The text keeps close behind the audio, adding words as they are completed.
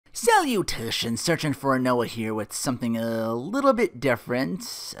Salutations, searching for a Noah here with something a little bit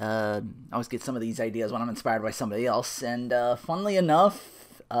different. I always get some of these ideas when I'm inspired by somebody else, and funnily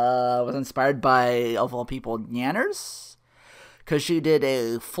enough, I was inspired by, of all people, Nanners, because she did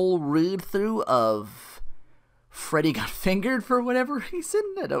a full read-through of Freddy Got Fingered for whatever reason.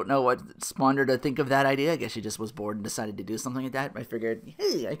 I don't know what spawned her to think of that idea. I guess she just was bored and decided to do something like that. I figured,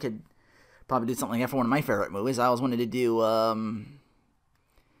 hey, I could probably do something like that for one of my favorite movies. I always wanted to do,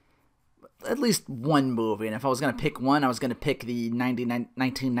 at least one movie, and if I was going to pick one, I was going to pick the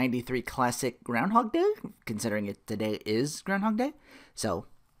 1993 classic Groundhog Day, considering it today is Groundhog Day. So,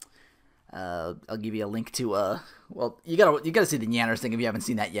 I'll give you a link to, well, you gotta see the Nanners thing if you haven't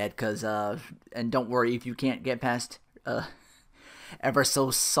seen that yet, because, and don't worry if you can't get past, ever so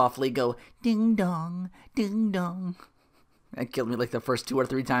softly go, ding dong, ding dong. That killed me like the first 2 or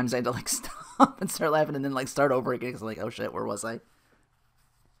 3 times. I had to like stop and start laughing and then like start over again, because like, oh shit, where was I?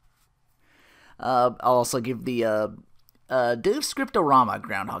 I'll also give the Dave ScriptReading4Rinoa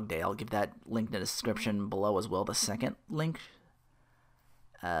Groundhog Day. I'll give that link in the description below as well, the second link,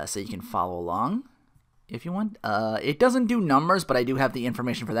 so you can follow along if you want. It doesn't do numbers, but I do have the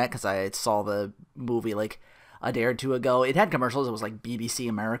information for that because I saw the movie like a day or two ago. It had commercials. It was like BBC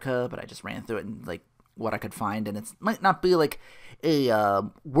America, but I just ran through it and like what I could find, and it might not be like a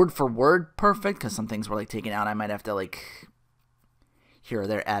word for word perfect because some things were like taken out. I might have to like here or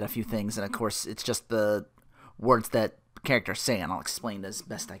there add a few things, and of course it's just the words that characters say, and I'll explain as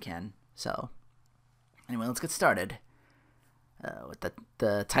best I can. So anyway, let's get started. With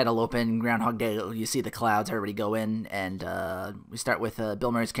the title open, Groundhog Day, you see the clouds, everybody go in, and we start with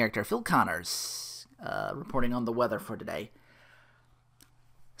Bill Murray's character, Phil Connors, reporting on the weather for today.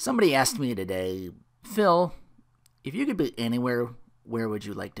 Somebody asked me today, Phil, if you could be anywhere, where would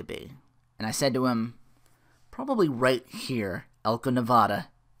you like to be? And I said to him, probably right here, Elko, Nevada,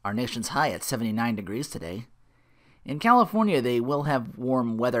 our nation's high at 79 degrees today. In California, they will have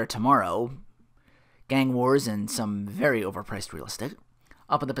warm weather tomorrow, gang wars and some very overpriced real estate.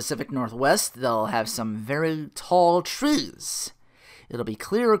 Up in the Pacific Northwest, they'll have some very tall trees. It'll be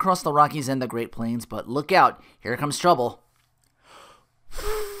clear across the Rockies and the Great Plains, but look out, here comes trouble.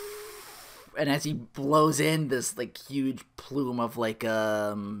 And as he blows in this like huge plume of like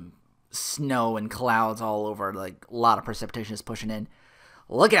snow and clouds all over, like a lot of precipitation is pushing in.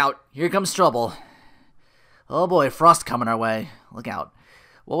 Look out, here comes trouble. Oh boy, frost coming our way. Look out.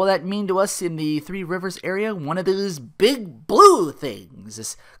 What will that mean to us in the Three Rivers area? One of those big blue things.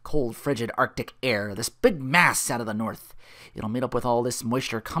 This cold, frigid Arctic air. This big mass out of the north. It'll meet up with all this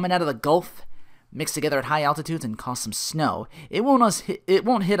moisture coming out of the Gulf, mix together at high altitudes, and cause some snow. It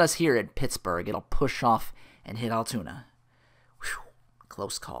won't hit us here at Pittsburgh. It'll push off and hit Altoona. Whew,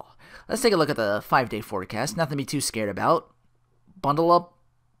 close call. Let's take a look at the 5-day forecast. Nothing to be too scared about. Bundle up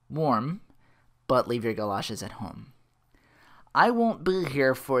warm, but leave your galoshes at home. I won't be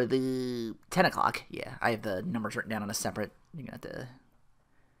here for the 10 o'clock. Yeah, I have the numbers written down on a separate. You're going to have to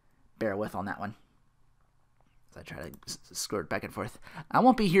bear with on that one. As I try to skirt back and forth. I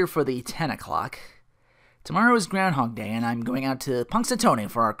won't be here for the 10 o'clock. Tomorrow is Groundhog Day, and I'm going out to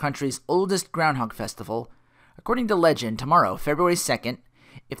Punxsutawney for our country's oldest Groundhog Festival. According to legend, tomorrow, February 2nd,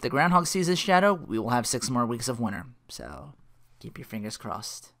 if the groundhog sees his shadow, we will have 6 more weeks of winter. So, keep your fingers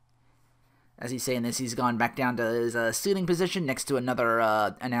crossed. As he's saying this, he's gone back down to his seating position next to another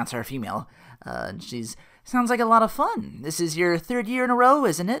announcer, female. Sounds like a lot of fun. This is your 3rd year in a row,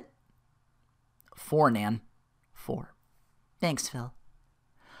 isn't it? 4, Nan. 4. Thanks, Phil.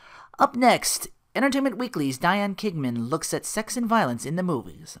 Up next, Entertainment Weekly's Diane Kingman looks at sex and violence in the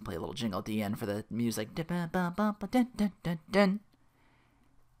movies. I'll play a little jingle at the end for the music.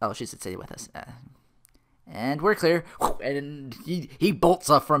 Oh, she said stay with us. And we're clear. And he bolts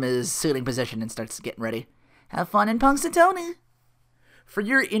up from his sitting position and starts getting ready. Have fun in Punxsutawney. For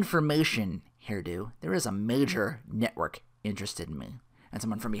your information, Hairdo, there is a major network interested in me. And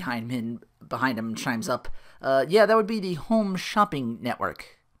someone from behind him chimes up, yeah, that would be the Home Shopping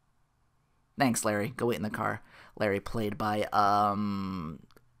Network. Thanks, Larry. Go wait in the car. Larry, played by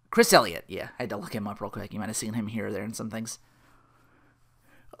Chris Elliott. Yeah, I had to look him up real quick. You might have seen him here or there in some things.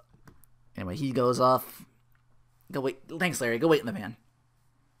 Anyway, he goes off. Go wait. Thanks, Larry. Go wait in the van.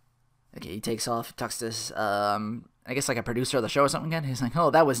 Okay, he takes off, talks to this, I guess like a producer of the show or something again. He's like, oh,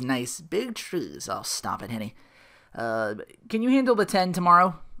 that was nice. Big trees. Oh, stop it, Henny. Can you handle the 10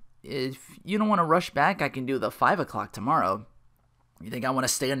 tomorrow? If you don't want to rush back, I can do the 5 o'clock tomorrow. You think I want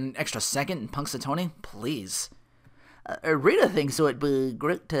to stay an extra second in Punxsutawney? Please. Rita thinks it would be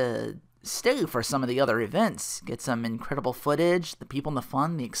great to stay for some of the other events. Get some incredible footage, the people and the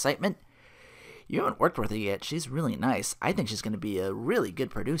fun, the excitement. You haven't worked with her yet. She's really nice. I think she's going to be a really good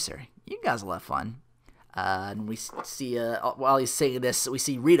producer. You guys will have fun. And we see, while he's saying this, we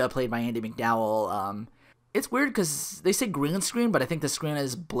see Rita, played by Andie MacDowell. It's weird because they say green screen, but I think the screen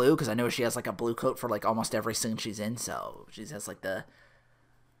is blue because I know she has like a blue coat for like almost every scene she's in. So she has like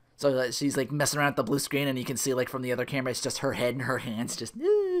she's like messing around with the blue screen, and you can see like from the other camera, it's just her head and her hands just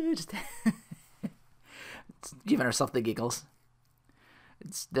giving herself the giggles.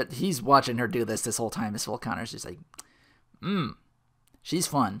 It's that he's watching her do this whole time. As Phil Connor's just like, she's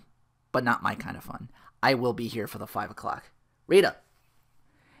fun, but not my kind of fun. I will be here for the 5 o'clock. Rita.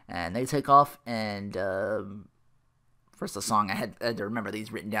 And they take off, and first the song, I had to remember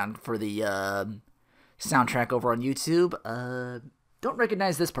these written down for the soundtrack over on YouTube. Don't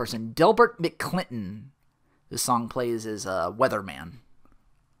recognize this person. Delbert McClinton. This song plays as Weatherman.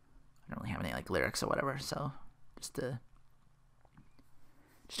 I don't really have any like lyrics or whatever, so just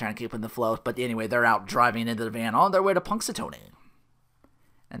trying to keep in the flow. But anyway, they're out driving into the van on their way to Punxsutawney.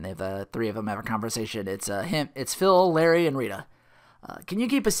 And they've three of them have a conversation. It's Phil, Larry, and Rita. Can you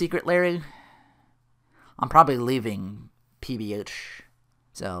keep a secret, Larry? I'm probably leaving PBH,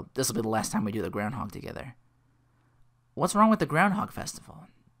 so this will be the last time we do the Groundhog together. What's wrong with the Groundhog Festival?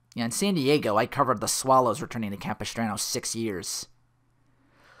 Yeah, in San Diego, I covered the Swallows returning to Capistrano 6 years.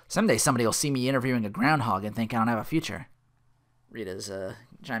 Someday somebody will see me interviewing a groundhog and think I don't have a future. Rita's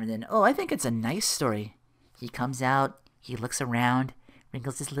chiming in. Oh, I think it's a nice story. He comes out, he looks around,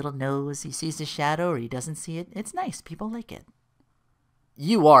 wrinkles his little nose, he sees the shadow or he doesn't see it. It's nice. People like it.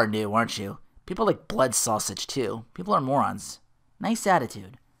 You are new, aren't you? People like blood sausage, too. People are morons. Nice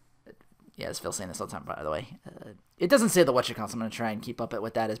attitude. Yeah, it's Phil saying this all the time, by the way. It doesn't say the whatchamacallit, so I'm going to try and keep up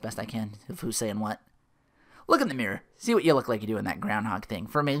with that as best I can, of who's saying what. Look in the mirror. See what you look like you do in that groundhog thing.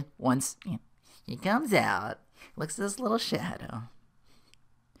 For me, once he comes out, looks at this little shadow.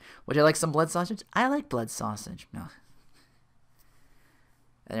 Would you like some blood sausage? I like blood sausage. No.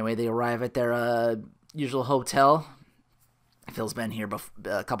 Anyway, they arrive at their usual hotel. Phil's been here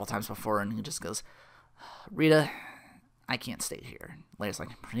a couple times before, and he just goes, Rita, I can't stay here. Larry's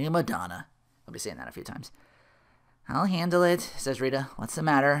like, prima donna. I'll be saying that a few times. I'll handle it, says Rita. What's the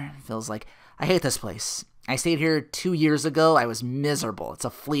matter? Phil's like, I hate this place. I stayed here 2 years ago. I was miserable. It's a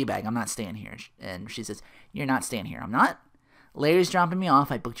flea bag. I'm not staying here. And she says, you're not staying here. I'm not? Larry's dropping me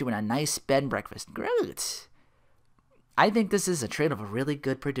off. I booked you in a nice bed and breakfast. Great. I think this is a trait of a really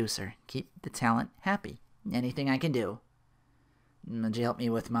good producer. Keep the talent happy. Anything I can do. Would you help me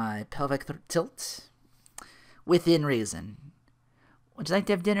with my pelvic tilt? Within reason. Would you like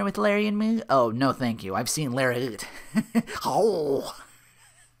to have dinner with Larry and me? Oh, no, thank you. I've seen Larry eat. Oh!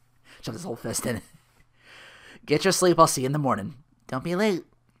 Shove his whole fist in. Get your sleep. I'll see you in the morning. Don't be late.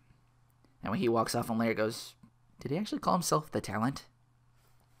 And when he walks off and Larry goes, did he actually call himself the talent?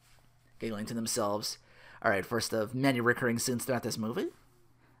 Giggling to themselves. All right, first of many recurring scenes throughout this movie.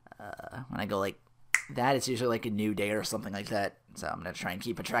 When I go like that, it's usually like a new day or something like that. So I'm going to try and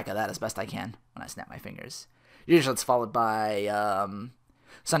keep a track of that as best I can when I snap my fingers. Usually it's followed by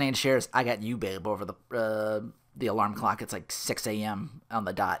Sonny and Cher's I Got You, Babe, over the alarm clock. It's like 6 a.m. on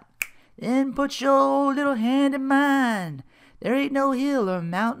the dot. Then put your little hand in mine. There ain't no hill or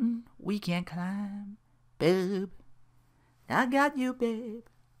mountain we can't climb. Babe, I got you, babe.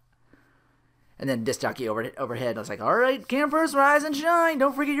 And then disc jockey overhead. I was like, all right, campers, rise and shine.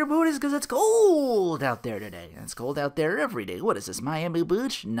 Don't forget your booties because it's cold out there today. And it's cold out there every day. What is this, Miami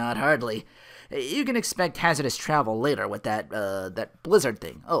Beach? Not hardly. You can expect hazardous travel later with that blizzard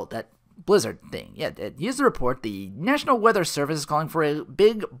thing. Oh, that blizzard thing. Yeah, here's the report. The National Weather Service is calling for a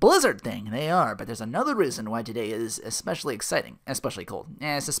big blizzard thing. They are, but there's another reason why today is especially exciting. Especially cold.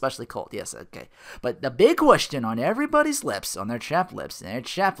 Yeah, it's especially cold. Yes, okay. But the big question on everybody's lips, on their chapped lips,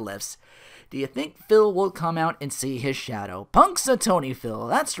 do you think Phil will come out and see his shadow? Punxsutawney Phil.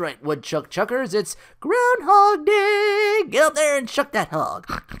 That's right, woodchuck chuckers. It's Groundhog Day. Get up there and chuck that hog.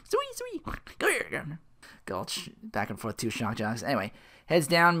 Sweet. Go here. Gulch. Back and forth, two shock jocks. Anyway, heads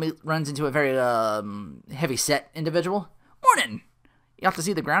down, runs into a very heavy-set individual. Morning. You off to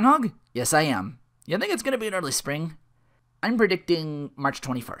see the groundhog? Yes, I am. You think it's going to be an early spring? I'm predicting March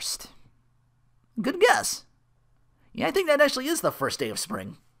 21st. Good guess. Yeah, I think that actually is the first day of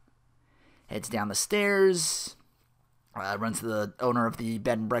spring. Heads down the stairs, runs to the owner of the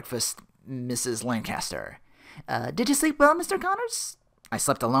bed and breakfast, Mrs. Lancaster. Did you sleep well, Mr. Connors? I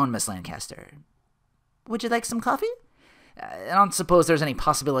slept alone, Miss Lancaster. Would you like some coffee? I don't suppose there's any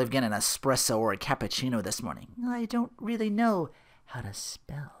possibility of getting an espresso or a cappuccino this morning. I don't really know how to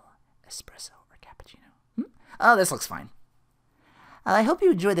spell espresso or cappuccino. Oh, this looks fine. I hope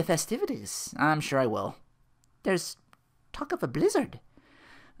you enjoy the festivities. I'm sure I will. There's talk of a blizzard.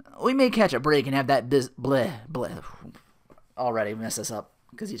 We may catch a break and have that bleh, bleh. Already mess this up,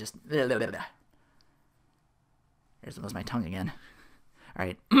 because he just... Blah, blah, blah, blah. There's my tongue again.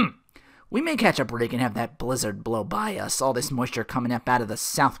 Alright. We may catch a break and have that blizzard blow by us. All this moisture coming up out of the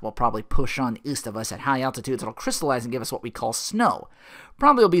south will probably push on east of us at high altitudes. It'll crystallize and give us what we call snow.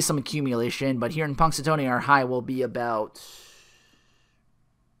 Probably will be some accumulation, but here in Punxsutawney, our high will be about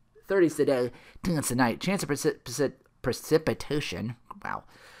 30s today, 10s tonight. Chance of precipitation, wow,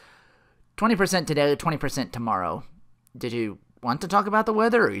 20% today, 20% tomorrow. Did you want to talk about the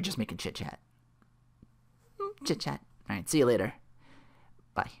weather, or are you just making chit-chat? Chit-chat. All right, see you later.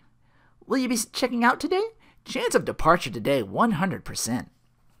 Bye. Will you be checking out today? Chance of departure today, 100%.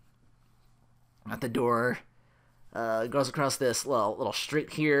 At the door, goes across this little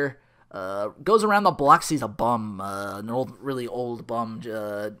street here, goes around the block, sees a bum, an really old bum,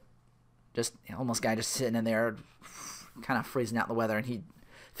 just almost guy just sitting in there, kind of freezing out in the weather, and he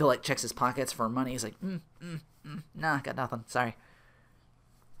feel like checks his pockets for money. He's like, nah, got nothing, sorry.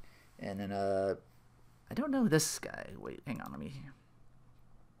 And then, I don't know this guy. Wait, hang on,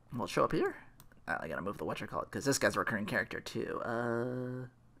 will it show up here? I gotta move the whatchamacallit, because this guy's a recurring character, too.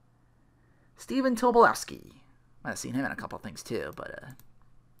 Steven Tobolowsky. Might have seen him in a couple things, too, but,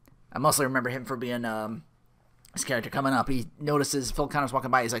 I mostly remember him for being, this character coming up. He notices Phil Connor's walking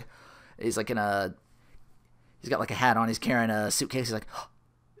by. He's like he's got like a hat on. He's carrying a suitcase. He's like, oh,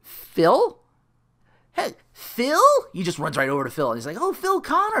 Phil? Hey, Phil? He just runs right over to Phil, and he's like, oh, Phil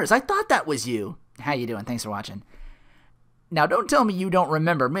Connors, I thought that was you. How you doing? Thanks for watching. Now, don't tell me you don't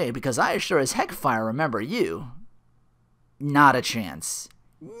remember me, because I sure as heck fire remember you. Not a chance.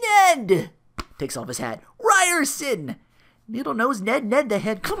 Ned! Takes off his hat. Ryerson! Needle-nosed Ned the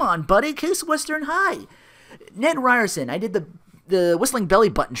head. Come on, buddy. Case Western High. Ned Ryerson. I did the whistling belly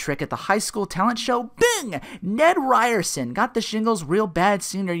button trick at the high school talent show. Bing! Ned Ryerson. Got the shingles real bad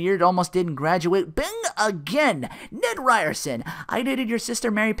senior year. Almost didn't graduate. Bing again. Ned Ryerson. I dated your sister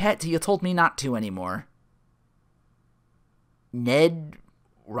Mary Pat till you told me not to anymore. Ned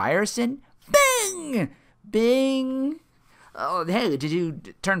Ryerson? Bing! Bing! Oh, hey, did you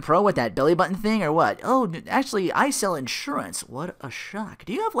turn pro with that belly button thing or what? Oh, actually, I sell insurance. What a shock.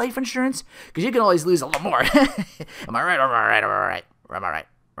 Do you have life insurance? Because you can always lose a little more. Am I right? Am I right? Am I right? Am I right?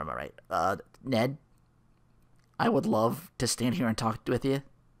 Am I right? Ned, I would love to stand here and talk with you.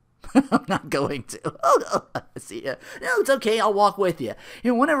 I'm not going to. Oh, see ya. No, it's okay. I'll walk with you.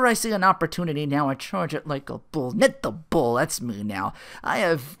 And whenever I see an opportunity now, I charge it like a bull. Ned the bull. That's me now. I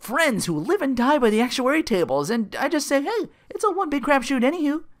have friends who live and die by the actuary tables, and I just say, hey, it's a one big crapshoot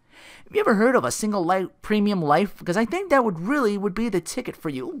anywho. Have you ever heard of a single life premium life? Because I think that would be the ticket for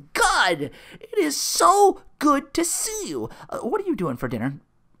you. God, it is so good to see you. What are you doing for dinner?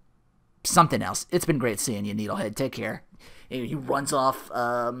 Something else. It's been great seeing you, Needlehead. Take care. He runs off,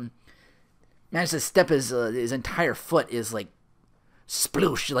 manages to step his entire foot is, like,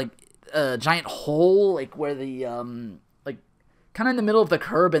 sploosh, like, a giant hole, like, where the, like, kind of in the middle of the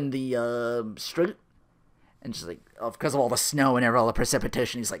curb and the, street, and just, like, because of all the snow and all the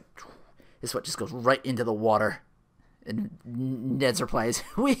precipitation, he's like, his foot just goes right into the water, and Ned's replies,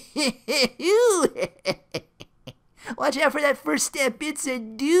 watch out for that first step, it's a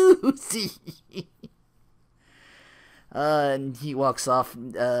doozy. And he walks off,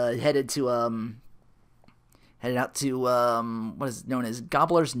 headed out to, what is known as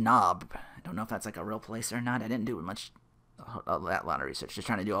Gobbler's Knob. I don't know if that's like a real place or not. I didn't do much, a lot of research, just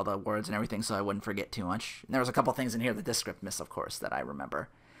trying to do all the words and everything so I wouldn't forget too much. And there was a couple things in here that this script missed, of course, that I remember.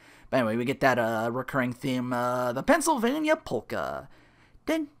 But anyway, we get that, recurring theme, the Pennsylvania Polka.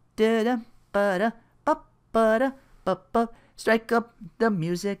 Dun, da, da, ba, da, ba, ba, da, ba, ba. Strike up the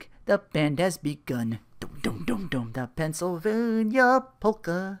music, the band has begun. Dum, dum, dum, dum, the Pennsylvania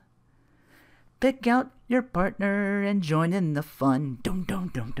Polka. Pick out your partner and join in the fun. Dum,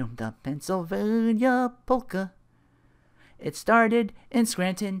 dum, dum, dum, the Pennsylvania Polka. It started in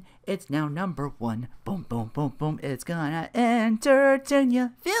Scranton, it's now #1. Boom, boom, boom, boom, it's gonna entertain ya.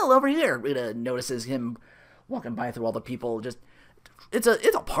 Phil, over here. Rita notices him walking by through all the people. Just, it's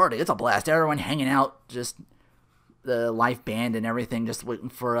a party, it's a blast. Everyone hanging out, just the live band and everything, just waiting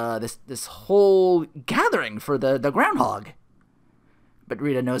for this whole gathering for the Groundhog. But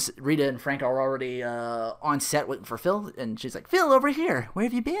Rita and Frank are already on set waiting for Phil, and she's like, Phil, over here, where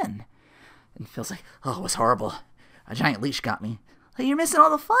have you been? And Phil's like, oh, it was horrible. A giant leash got me. Like, you're missing all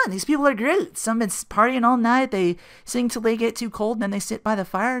the fun. These people are great. Some been partying all night. They sing till they get too cold, and then they sit by the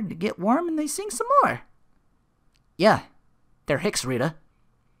fire to get warm, and they sing some more. Yeah, they're hicks, Rita.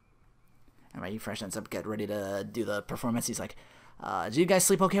 Alright, he freshens up, get ready to do the performance. He's like, did you guys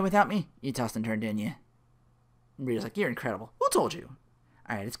sleep okay without me? You tossed and turned, didn't you? And Rita's like, you're incredible. Who told you?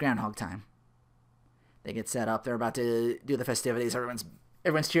 Alright, it's Groundhog time. They get set up. They're about to do the festivities. Everyone's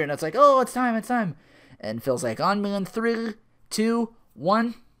cheering. It's like, oh, it's time, it's time. And Phil's like, on me in 3, 2,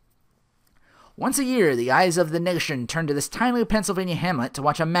 1. Once a year, the eyes of the nation turn to this tiny Pennsylvania hamlet to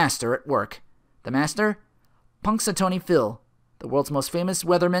watch a master at work. The master? Punxsutawney Phil, the world's most famous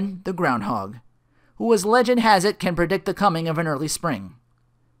weatherman, the Groundhog, who, as legend has it, can predict the coming of an early spring.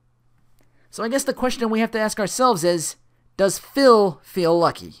 So I guess the question we have to ask ourselves is, does Phil feel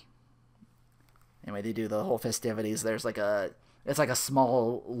lucky? Anyway, they do the whole festivities. There's like it's like a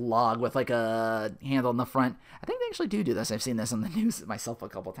small log with like a handle in the front. I think they actually do this. I've seen this on the news myself a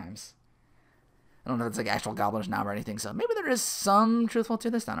couple times. I don't know if it's like actual Gobbler's Knob or anything, so maybe there is some truthful to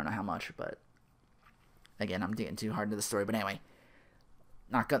this. I don't know how much, but again, I'm getting too hard into the story. But anyway,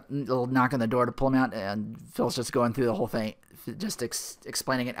 little knock on the door to pull him out, and Phil's just going through the whole thing, just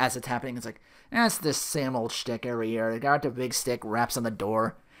explaining it as it's happening. It's like, that's the same old shtick every year. They got the big stick, raps on the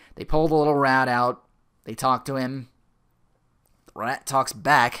door. They pull the little rat out. They talk to him. The rat talks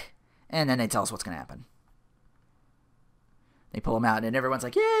back, and then they tell us what's going to happen. They pull him out, and everyone's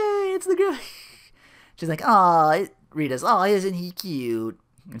like, yay, it's the guy. She's like, oh, Rita's, oh, isn't he cute?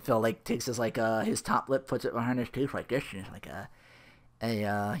 And Phil, like, takes his, like, his top lip, puts it behind his tooth like this, and it's like,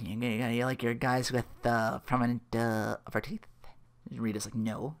 you like your guys with, prominent, upper teeth? And Rita's like,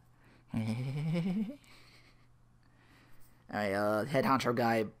 no. Alright, head honcho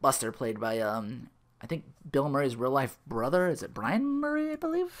guy, Buster, played by, I think Bill Murray's real-life brother. Is it Brian Murray, I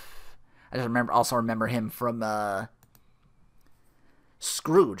believe? I just also remember him from,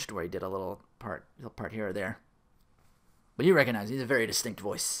 Scrooged, where he did a little part here or there. But you recognize he's a very distinct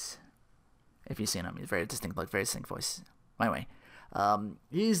voice. If you've seen him, he's very distinct voice. Anyway,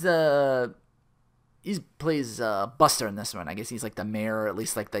 he plays Buster in this one. I guess he's like the mayor, or at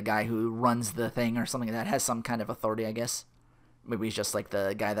least like the guy who runs the thing or something that has some kind of authority, I guess. Maybe he's just like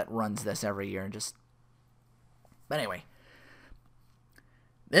the guy that runs this every year and just... But anyway,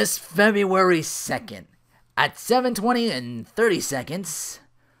 this February 2nd, at 7:20 and 30 seconds,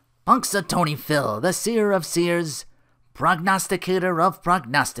 Punxsutawney Phil, the seer of seers, prognosticator of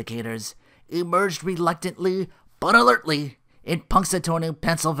prognosticators, emerged reluctantly but alertly in Punxsutawney,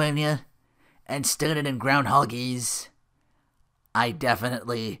 Pennsylvania, and stated in Groundhogese, I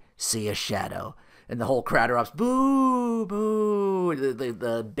definitely see a shadow. And the whole crowd erupts, boo, boo.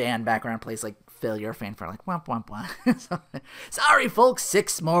 The band background plays like Phil, you're a fan for like, womp, womp, womp. Sorry, folks,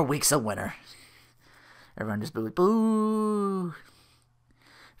 6 more weeks of winter. Everyone just booed, boo.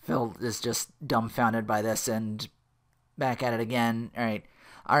 Phil is just dumbfounded by this and back at it again.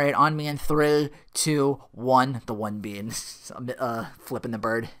 All right, on me in 3, 2, 1. The 1 being flipping the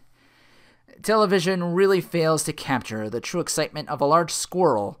bird. Television really fails to capture the true excitement of a large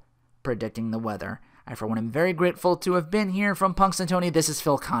squirrel predicting the weather. I, for one, am very grateful to have been here from Punxsutawney. This is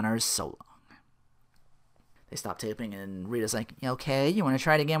Phil Connors. So long. They stop taping, and Rita's like, okay, you want to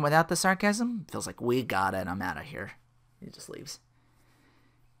try it again without the sarcasm? Phil's like, we got it. I'm out of here. He just leaves.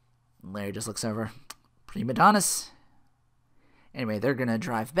 Larry just looks over. Prima donnas. Anyway, they're going to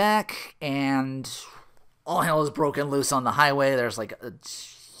drive back, and all hell is broken loose on the highway. There's like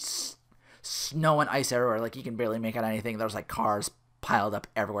snow and ice everywhere. Like, you can barely make out anything. There's like cars piled up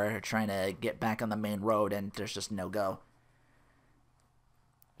everywhere trying to get back on the main road, and there's just no go.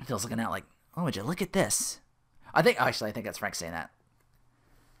 Phil's looking out like, oh, would you look at this? I think that's Frank saying that.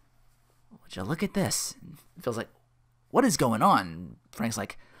 Would you look at this? And Phil's like, what is going on? Frank's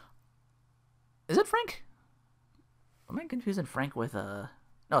like, is it Frank? Am I confusing Frank with no,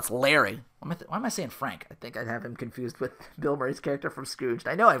 it's Larry. Why am I saying Frank? I think I'd have him confused with Bill Murray's character from Scrooged.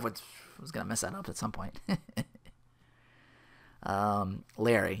 I know I was going to mess that up at some point.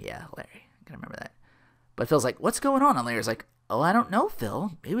 Larry. Yeah, Larry. I can remember that. But Phil's like, what's going on? And Larry's like, oh, I don't know,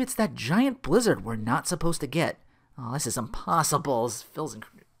 Phil. Maybe it's that giant blizzard we're not supposed to get. Oh, this is impossible. Phil's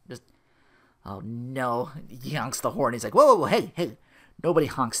just, oh no. He honks the horn. He's like, whoa, whoa, whoa, hey. Nobody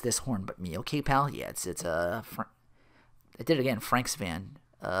honks this horn but me, okay, pal? Yeah, it's I did it again. Frank's van.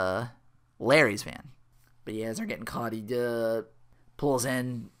 Larry's van. But yeah, as they're getting caught, he pulls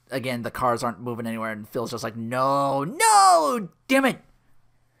in. Again, the cars aren't moving anywhere, and Phil's just like, no, damn it.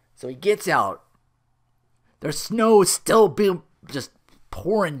 So he gets out. There's snow still being just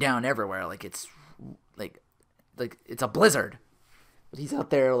pouring down everywhere. Like it's like it's a blizzard. But he's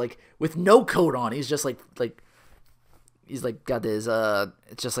out there like with no coat on. He's just like he's like got his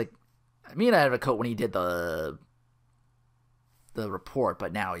it's just like, I mean, I had a coat when he did the report,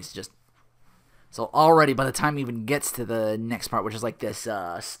 but now he's just, so already by the time he even gets to the next part, which is like this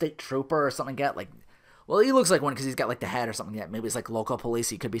state trooper or something like that, like, well, he looks like one because he's got like the hat or something like that. Maybe it's like local police.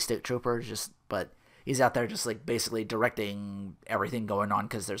 He could be state trooper, but he's out there just like basically directing everything going on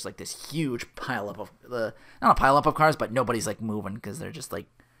because there's like this huge pileup of not a pileup of cars, but nobody's like moving because they're just like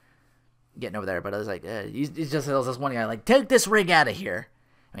getting over there. But I was like, he just tells this one guy like, take this rig out of here.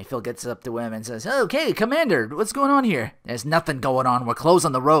 And Phil gets up to him and says, okay, Commander, what's going on here? There's nothing going on. We're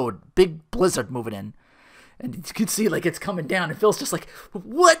closing the road. Big blizzard moving in. And you can see like it's coming down. And Phil's just like,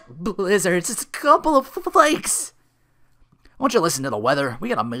 what blizzard? It's just a couple of flakes. I want you to listen to the weather. We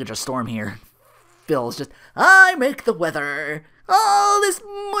got a major storm here. Phil's just, I make the weather. All this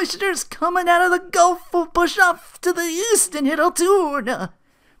moisture's coming out of the Gulf. Will push off to the east and it'll turn.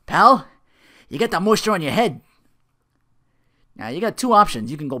 Pal, you got that moisture on your head. Now, you got two options.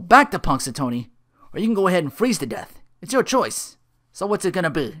 You can go back to Punxsutawney, or you can go ahead and freeze to death. It's your choice. So what's it going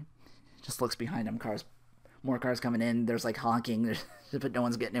to be? Just looks behind him. More cars coming in. There's like honking, but no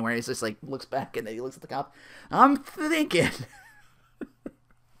one's getting anywhere. He's just like, looks back, and then he looks at the cop. I'm thinking.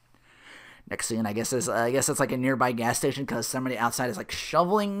 Next scene, I guess it's like a nearby gas station because somebody outside is like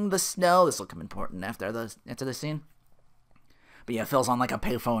shoveling the snow. This will come important after the scene. But yeah, Phil's on like a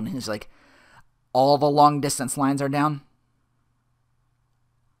payphone. He's like, all the long distance lines are down.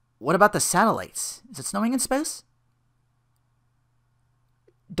 What about the satellites? Is it snowing in space?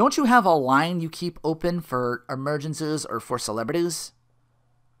 Don't you have a line you keep open for emergencies or for celebrities?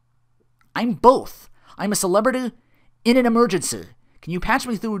 I'm both. I'm a celebrity in an emergency. Can you patch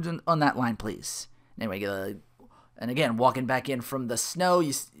me through on that line, please? Anyway, and again, walking back in from the snow,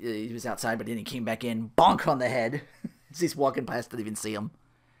 he was outside, but then he came back in, bonk on the head. He's walking past, didn't even see him.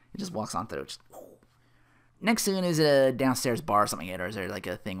 He just walks on through. Next scene is a downstairs bar or something, or is there like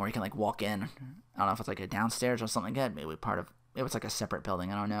a thing where you can like walk in? I don't know if it's like a downstairs or something like that. Maybe it's like a separate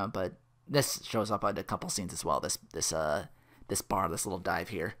building. I don't know, but this shows up on a couple scenes as well. This bar, this little dive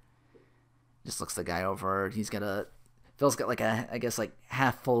here. Just looks the guy over. Phil's got like I guess like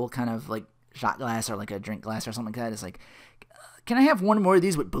half full kind of like shot glass or like a drink glass or something like that. It's like, can I have one more of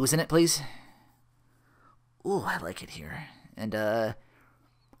these with booze in it, please? Ooh, I like it here. And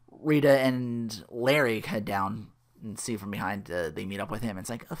Rita and Larry head down and see from behind. They meet up with him. It's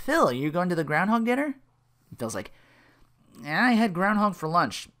like, Phil, are you going to the Groundhog dinner? And Phil's like, yeah, I had Groundhog for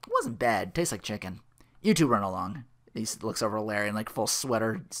lunch. It wasn't bad. Tastes like chicken. You two run along. He looks over at Larry in like full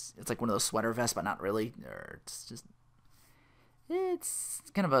sweater. It's like one of those sweater vests, but not really. Or it's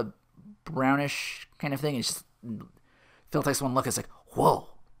kind of a brownish kind of thing. It's just, Phil takes one look. It's like, whoa,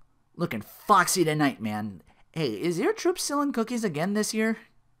 looking foxy tonight, man. Hey, is your troop selling cookies again this year?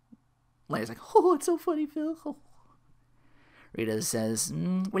 Larry's like, oh, it's so funny, Phil. Oh. Rita says,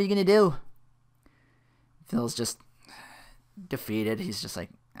 what are you going to do? Phil's just defeated. He's just like,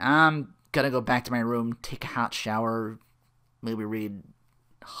 I'm going to go back to my room, take a hot shower, maybe read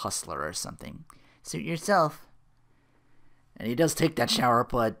Hustler or something. Suit yourself. And he does take that shower,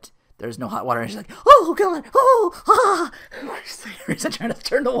 but there's no hot water. And he's like, oh, God, oh, ah. He's trying to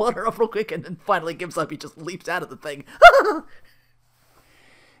turn the water off real quick and then finally gives up. He just leaps out of the thing.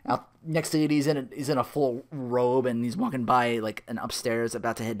 Now, next to it, he's in a full robe, and he's walking by like an upstairs,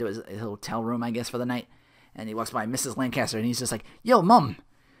 about to head to his hotel room, I guess, for the night. And he walks by Mrs. Lancaster, and he's just like, yo, Mom,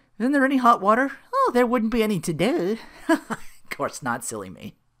 isn't there any hot water? Oh, there wouldn't be any today. Of course not, silly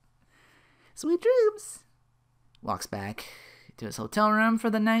me. Sweet dreams. Walks back to his hotel room for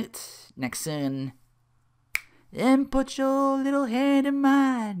the night. Next scene. Then put your little hand in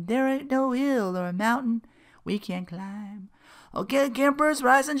mine. There ain't no hill or a mountain we can't climb. Okay, campers,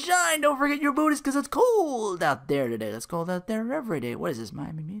 rise and shine. Don't forget your booties, because it's cold out there today. It's cold out there every day. What is this,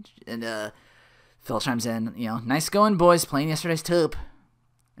 Miami Beach? And Phil chimes in, nice going, boys, playing yesterday's tube.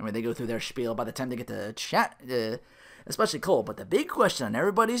 And when they go through their spiel, by the time they get to chat, especially Cole, but the big question on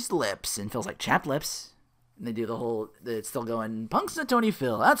everybody's lips, and Phil's like, chapped lips. And they do the whole, it's still going, Punxsutawney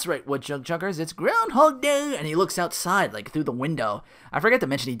Phil. That's right, Woodchuck Chuckers, it's Groundhog Day. And he looks outside, like, through the window. I forgot to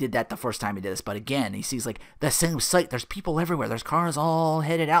mention he did that the first time he did this, but again, he sees, like, the same sight. There's people everywhere. There's cars all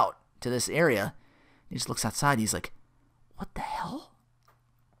headed out to this area. He just looks outside. He's like, what the hell?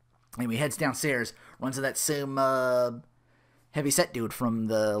 And he heads downstairs, runs to that same heavy set dude from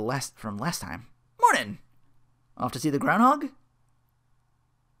last time. Morning! Off to see the groundhog?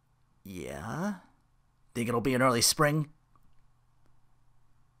 Yeah. Think it'll be an early spring?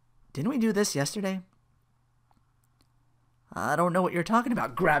 Didn't we do this yesterday? I don't know what you're talking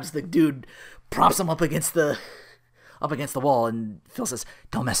about. Grabs the dude, props him up against the wall, and Phil says,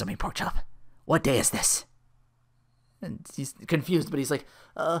 don't mess with me, pork chop. What day is this? And he's confused, but he's like,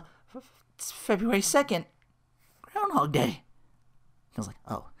 it's February 2nd. Groundhog Day. Phil's like,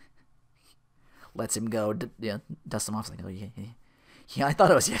 oh. Lets him go, dust him off. He's like, oh, yeah, I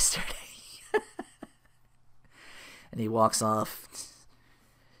thought it was yesterday. And he walks off.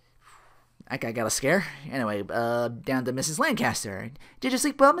 That guy got a scare. Anyway, down to Mrs. Lancaster. Did you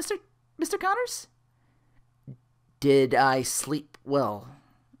sleep well, Mr. Connors? Did I sleep well?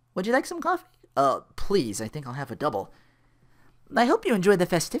 Would you like some coffee? Please, I think I'll have a double. I hope you enjoyed the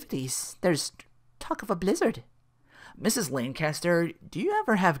festivities. There's talk of a blizzard. Mrs. Lancaster, do you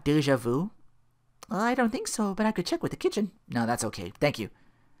ever have deja vu? I don't think so, but I could check with the kitchen. No, that's okay. Thank you.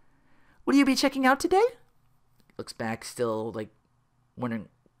 Will you be checking out today? Looks back, still, like, wondering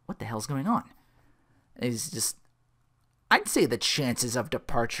what the hell's going on. He's just... I'd say the chances of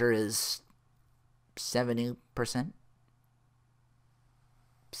departure is 70%.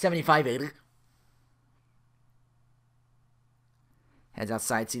 75, 80. Heads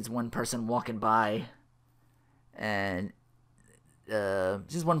outside, sees one person walking by, and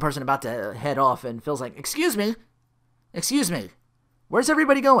sees one person about to head off, and feels like, excuse me, where's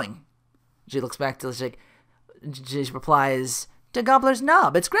everybody going? She looks back to the she replies, to Gobbler's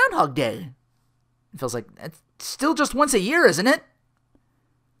Knob, it's Groundhog Day. It feels like, it's still just once a year, isn't it?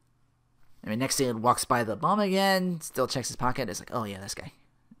 I mean, next thing he walks by the bum again, still checks his pocket, it's like, oh yeah, this guy.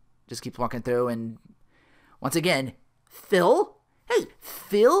 Just keeps walking through, and once again, Phil? Hey,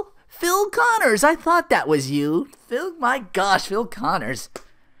 Phil Connors, I thought that was you. Phil, my gosh, Phil Connors.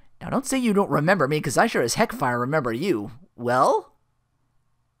 Now, don't say you don't remember me, because I sure as heck fire remember you. Well?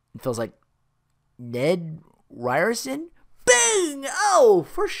 It feels like Ned Ryerson? Bang! Oh,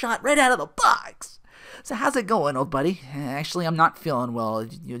 first shot right out of the box. So how's it going, old buddy? Actually, I'm not feeling well.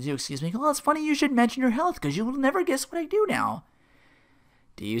 You excuse me? Well, it's funny you should mention your health, because you will never guess what I do now.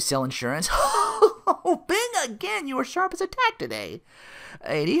 Do you sell insurance? Oh, bing again! You were sharp as a tack today.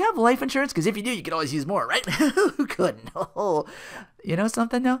 Hey, do you have life insurance? Because if you do, you could always use more, right? Who couldn't? Oh, you know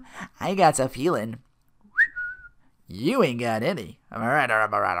something, though? I got a feeling you ain't got any. All right.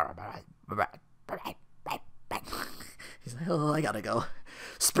 He's like, oh, I gotta go.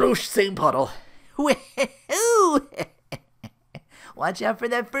 Sploosh, same puddle. Watch out for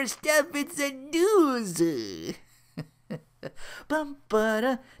that first step. It's a doozy. Bum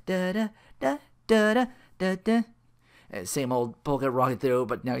ba da da da da da da. Same old polka rocking through,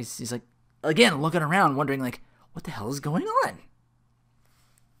 but now he's like, again, looking around, wondering, like, what the hell is going on?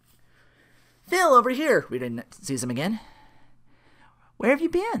 Phil, over here. Rita sees him again. Where have you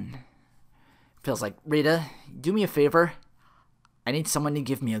been? Phil's like, Rita, do me a favor. I need someone to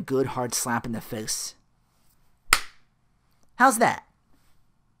give me a good hard slap in the face. How's that?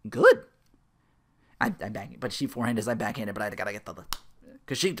 Good. I back, but she forehanded, I backhanded, but I gotta get the,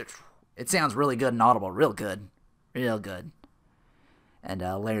 because it sounds really good and audible, real good. And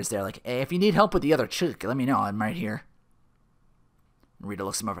Larry's there like, hey, if you need help with the other chick, let me know, I'm right here. And Rita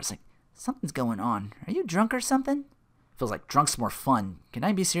looks him over, it's like, something's going on. Are you drunk or something? Feels like drunk's more fun. Can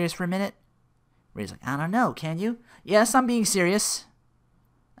I be serious for a minute? Rita's like, I don't know, can you? Yes, I'm being serious.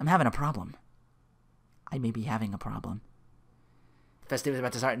 I'm having a problem. I may be having a problem. Festivity's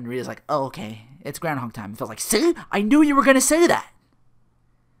about to start, and Rita's like, oh, okay, it's Groundhog time. It feels like, see? I knew you were going to say that.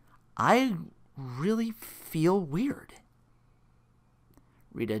 I really feel weird.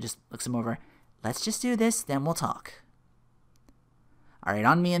 Rita just looks him over. Let's just do this, then we'll talk. All right,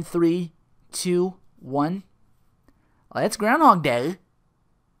 on me in 3, 2, 1. Well, it's Groundhog Day.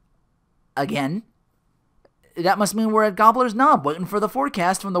 Again. That must mean we're at Gobbler's Knob, waiting for the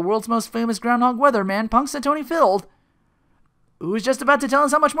forecast from the world's most famous groundhog weatherman, Punxsutawney Phil, who's just about to tell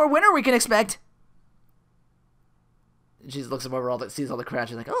us how much more winter we can expect. She looks him over, sees all the crowd.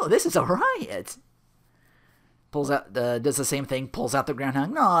 She's like, oh, this is a riot. Pulls out, does the same thing, pulls out the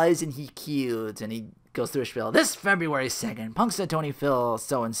groundhog. No, isn't he cute? And he goes through a spiel. This February 2nd, Punxsutawney Phil,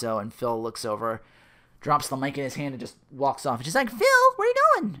 so-and-so. And Phil looks over, drops the mic in his hand, and just walks off. And she's like, Phil, where are you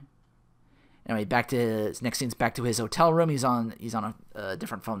going? Anyway, next scene's back to his hotel room. He's on a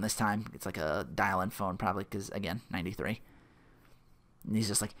different phone this time. It's like a dial-in phone, probably, because, again, 93. And he's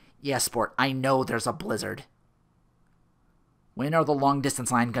just like, yeah, sport, I know there's a blizzard. When are the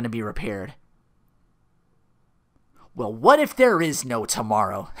long-distance line going to be repaired? Well, what if there is no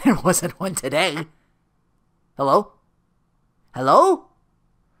tomorrow? There wasn't one today. Hello? Hello?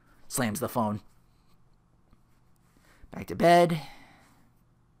 Slams the phone. Back to bed.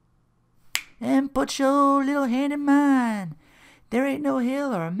 And put your little hand in mine. There ain't no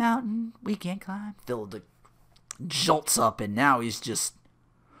hill or a mountain we can't climb. Phil jolts up, and now he's just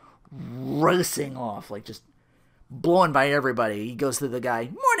racing off, like just blowing by everybody. He goes to the guy.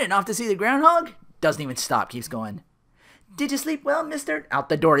 Morning, off to see the groundhog? Doesn't even stop, keeps going. Did you sleep well, mister? Out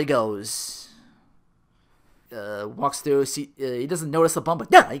the door he goes. Walks through, he doesn't notice the bump,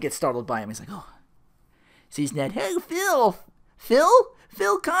 but he gets startled by him. He's like, oh. Sees Ned. Hey, Phil?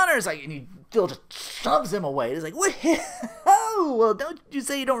 Phil Connors. Like, and Phil just shoves him away. He's like, what? oh, well, don't you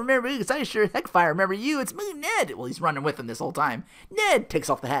say you don't remember me, because I sure heck fire remember you. It's me, Ned. Well, he's running with him this whole time. Ned takes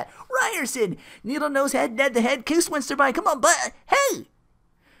off the hat. Ryerson, Needle-Nose Head, Ned the Head, Case Winster by. Come on, but hey!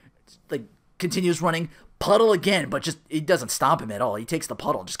 Like, continues running. Puddle again, but just, it doesn't stop him at all. He takes the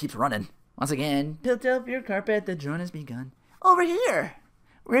puddle and just keeps running. Once again, tilt up your carpet, the joint has begun. Over here.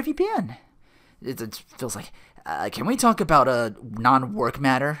 Where have you been? It feels like, can we talk about non-work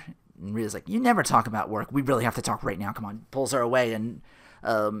matter? And Rita's like, you never talk about work. We really have to talk right now. Come on. Pulls her away, and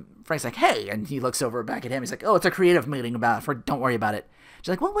Frank's like, hey. And he looks over back at him. He's like, oh, it's a creative meeting don't worry about it. She's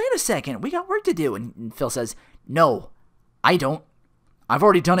like, well, wait a second. We got work to do. And Phil says, no, I don't. I've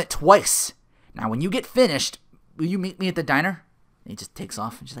already done it twice. Now, when you get finished, will you meet me at the diner? And he just takes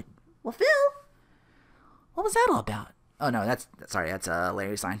off. And she's like, well, Phil, what was that all about? Oh, no, that's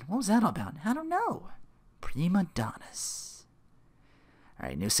Larry's line. What was that all about? I don't know. Prima donnas. All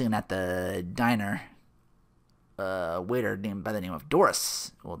right, new scene at the diner. Waiter named by the name of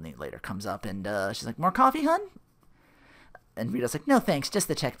Doris, later comes up, and she's like, more coffee, hun? And Rita's like, no, thanks, just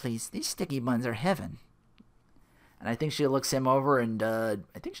the check, please. These sticky buns are heaven. And I think she looks him over, and I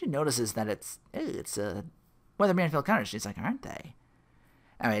think she notices that it's Weatherman Phil Connors. She's like, aren't they?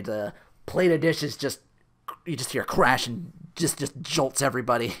 I mean, the plate of dishes you just hear a crash and just jolts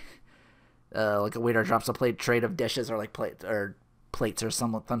everybody. Like a waiter drops a tray of dishes or plates or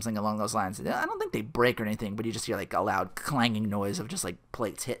something along those lines. I don't think they break or anything, but you just hear like a loud clanging noise of just like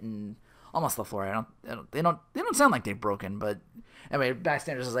plates hitting almost the floor. They don't sound like they've broken, but anyway,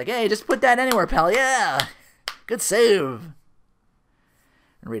 Backstanders is like, hey, just put that anywhere, pal. Yeah, good save.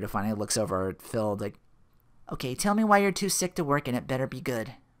 And Rita finally looks over at Phil like, okay, tell me why you're too sick to work, and it better be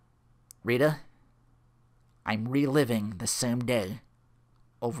good. Rita, I'm reliving the same day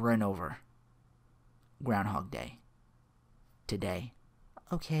over and over. Groundhog Day. Today.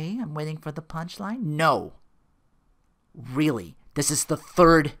 Okay, I'm waiting for the punchline. No. Really, this is the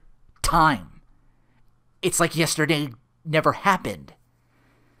third time. It's like yesterday never happened.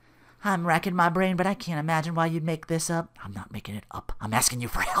 I'm racking my brain, but I can't imagine why you'd make this up. I'm not making it up. I'm asking you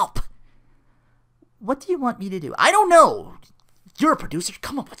for help. What do you want me to do? I don't know. You're a producer.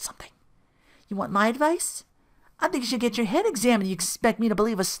 Come up with something. You want my advice? I think you should get your head examined. You expect me to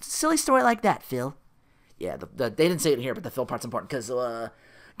believe a silly story like that, Phil? Yeah, they didn't say it here, but the Phil part's important because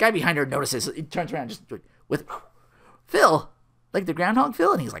guy behind her notices. He turns around just with Phil, like the Groundhog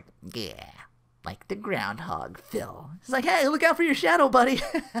Phil, and he's like, yeah, like the Groundhog Phil. He's like, hey, look out for your shadow, buddy.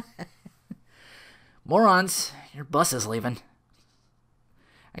 Morons, your bus is leaving.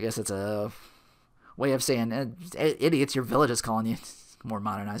 I guess it's a way of saying, idiots, your village is calling you. More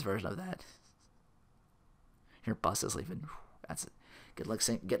modernized version of that. Your bus is leaving. That's good luck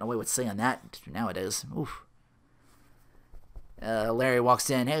getting away with saying that nowadays. Oof. Larry walks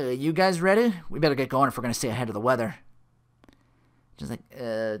in. Hey, you guys ready? We better get going if we're going to stay ahead of the weather. She's like,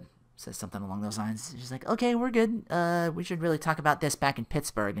 says something along those lines. She's like, okay, we're good. We should really talk about this back in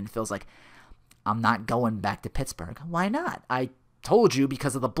Pittsburgh. And Phil's like, I'm not going back to Pittsburgh. Why not? I told you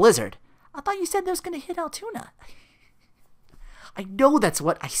because of the blizzard. I thought you said that was going to hit Altoona. I know that's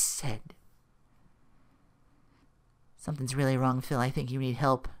what I said. Something's really wrong, Phil. I think you need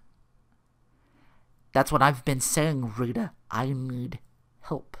help. That's what I've been saying, Rita. I need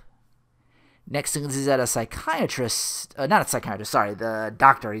help. Next thing is at a psychiatrist. Not a psychiatrist, sorry. The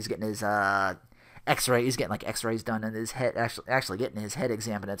doctor. He's getting his x-ray. He's getting like x-rays done in his head. Actually getting his head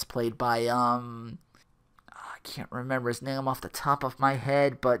examined. It's played by, I can't remember his name off the top of my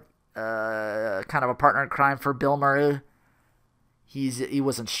head, but kind of a partner in crime for Bill Murray. He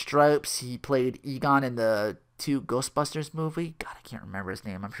was in Stripes. He played Egon in the 2 Ghostbusters movie. God, I can't remember his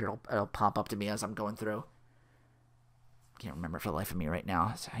name. I'm sure it'll pop up to me as I'm going through. Can't remember for the life of me right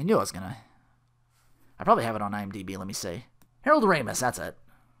now. So I knew I was gonna. I probably have it on IMDb. Let me see. Harold Ramis. That's it.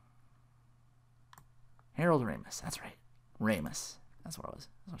 Harold Ramis. That's right. Ramis. That's what it was.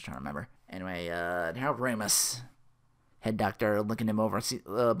 That's what I was trying to remember. Anyway, Harold Ramis, head doctor, looking him over. See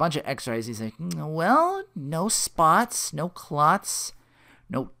a bunch of X-rays. He's like, well, no spots, no clots,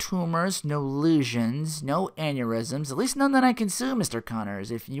 no tumors, no lesions, no aneurysms. At least none that I can see, Mr.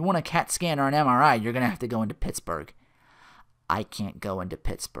 Connors. If you want a CAT scan or an MRI, you're going to have to go into Pittsburgh. I can't go into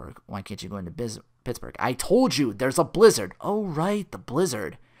Pittsburgh. Why can't you go into Pittsburgh? I told you, there's a blizzard. Oh, right, the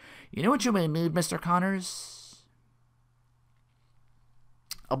blizzard. You know what you may need, Mr. Connors?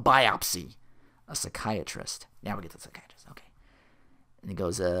 A biopsy. A psychiatrist. Now we get to the psychiatrist. Okay. And he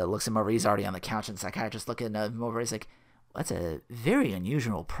goes, looks him over. He's already on the couch, and the psychiatrist looking him over. He's like, that's a very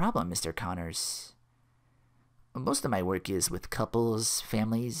unusual problem, Mr. Connors. Most of my work is with couples,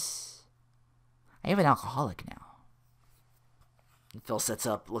 families. I have an alcoholic now. And Phil sits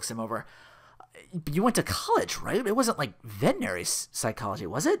up, looks him over. You went to college, right? It wasn't like veterinary psychology,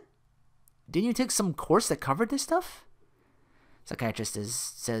 was it? Didn't you take some course that covered this stuff? Psychiatrist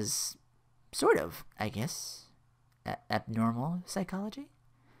says, sort of, I guess. Abnormal psychology?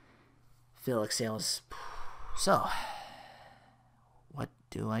 Phil exhales. So, what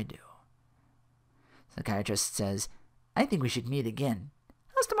do I do? Psychiatrist says, I think we should meet again.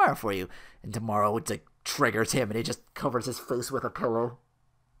 How's tomorrow for you? And tomorrow it like triggers him and he just covers his face with a pillow.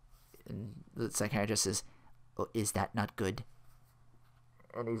 And the psychiatrist says, oh, is that not good?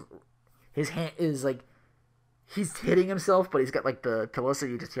 And his hand is like, he's hitting himself, but he's got like the pillow, so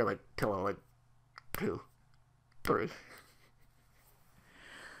you just hear like pillow, like 2, 3.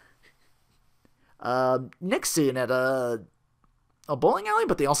 Next scene at a bowling alley,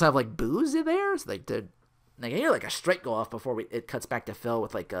 but they also have like booze in there. So like I hear like a strike go off before it cuts back to Phil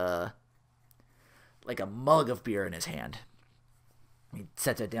with like a mug of beer in his hand. He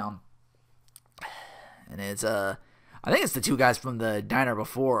sets it down, and it's I think it's the 2 guys from the diner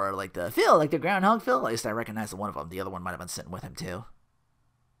before, like the Groundhog Phil. At least I recognize the one of them. The other one might have been sitting with him too.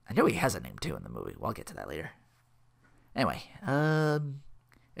 I know he has a name too in the movie. Well, I'll get to that later. Anyway,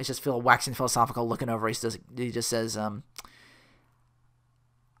 it's just Phil waxing philosophical, looking over. He just says, I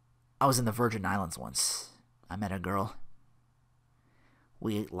was in the Virgin Islands once. I met a girl.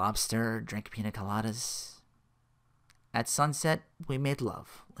 We ate lobster, drank pina coladas. At sunset, we made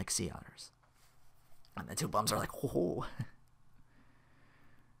love like sea otters. And the 2 bums are like, whoa.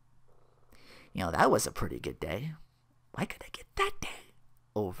 That was a pretty good day. Why could I get that day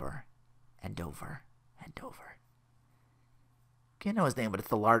over and over and over? Can't know his name, but it's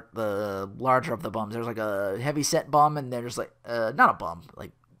the larger of the bums. There's like a heavy-set bum, and there's like, not a bum,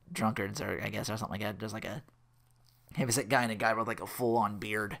 like drunkards, or I guess, or something like that. There's like a heavy-set guy and a guy with like a full-on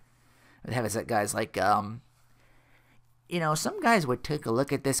beard. The heavy-set guy's like, some guys would take a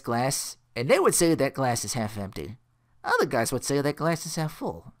look at this glass, and they would say that glass is half empty. Other guys would say that glass is half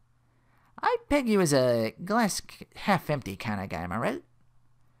full. I'd peg you as a glass half empty kind of guy, am I right?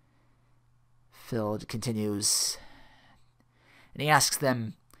 Phil continues, and he asks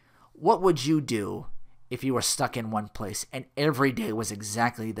them, what would you do if you were stuck in one place and every day was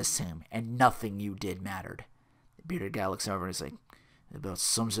exactly the same and nothing you did mattered? The bearded guy looks over and is like, it about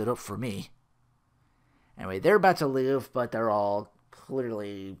sums it up for me. Anyway, they're about to leave, but they're all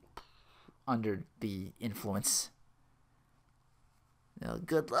clearly under the influence.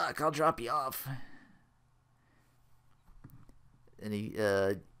 Good luck, I'll drop you off. And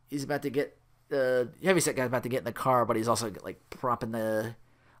he's about to get, the heavyset guy's about to get in the car, but he's also like propping the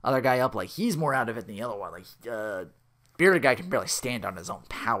other guy up. Like, he's more out of it than the other one. Like, bearded guy can barely stand on his own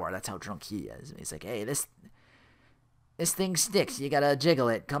power. That's how drunk he is. He's like, hey, this thing sticks. You gotta jiggle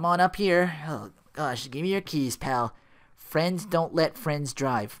it. Come on up here. Oh, gosh, give me your keys, pal. Friends don't let friends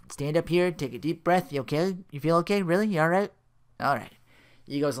drive. Stand up here, take a deep breath. You okay? You feel okay? Really? You alright? Alright.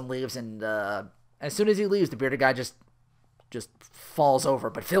 He goes and leaves, and as soon as he leaves, the bearded guy just falls over,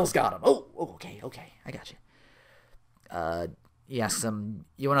 but Phil's got him. Oh, okay, I got you. He asks him,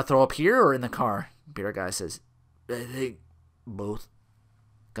 you want to throw up here or in the car? Bearded guy says, I think both.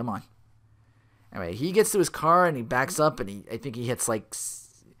 Come on. Anyway, he gets to his car, and he backs up, and I think he hits, like,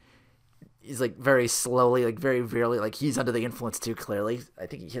 he's, like, very slowly, like, very veerely, like, he's under the influence, too, clearly. I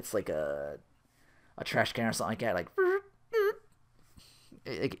think he hits, like, a trash can or something like that, like,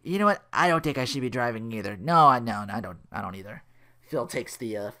 you know what? I don't think I should be driving either. No, I don't either. Phil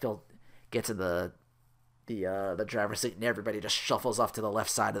gets in the driver's seat, and everybody just shuffles off to the left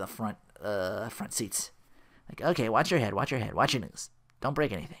side of the front seats. Like, okay, watch your head, watch your nose. Don't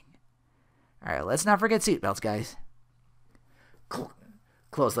break anything. All right, let's not forget seatbelts, guys.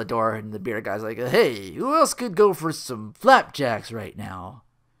 Close the door, and the bearded guy's like, hey, who else could go for some flapjacks right now?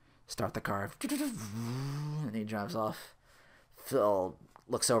 Start the car, and he drives off. Phil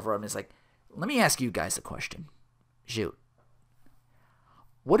looks over him and is like, let me ask you guys a question. Shoot.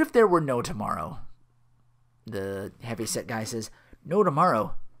 What if there were no tomorrow? The heavyset guy says, no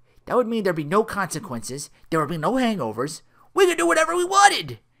tomorrow. That would mean there'd be no consequences. There would be no hangovers. We could do whatever we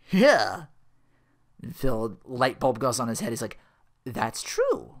wanted. Yeah. And Phil, light bulb goes on his head. He's like, that's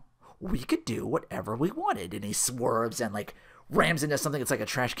true. We could do whatever we wanted. And he swerves and like rams into something that's like a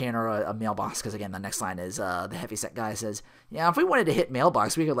trash can or a mailbox. Because again, the next line is the heavyset guy says, yeah, if we wanted to hit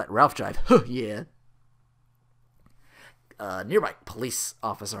mailbox, we could let Ralph drive. Yeah. Nearby police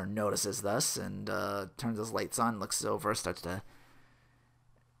officer notices this and turns his lights on, looks over, starts to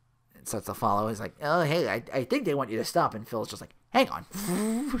follow. He's like, oh, hey, I think they want you to stop. And Phil's just like, hang on.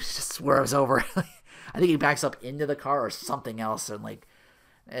 Just swerves over. I think he backs up into the car or something else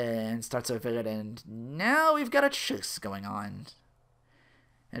and starts to fit it. And now we've got a chase going on.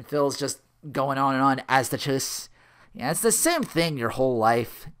 And Phil's just going on and on as the chase. Yeah, it's the same thing your whole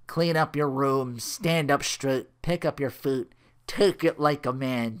life. Clean up your room, stand up straight, pick up your food, take it like a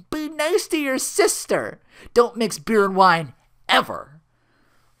man. Be nice to your sister. Don't mix beer and wine, ever.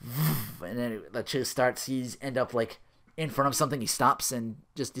 And then the chase starts. He's end up like in front of something. He stops and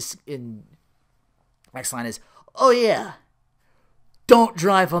just in. Next line is, "Oh yeah, don't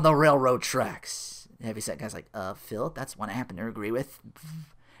drive on the railroad tracks." Heavyset guy's like, Phil, that's one I happen to agree with.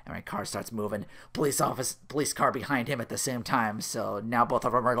 And my car starts moving. Police car behind him at the same time. So now both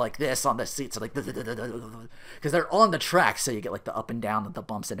of them are like this on the seats, like because they're on the tracks. So you get like the up and down and the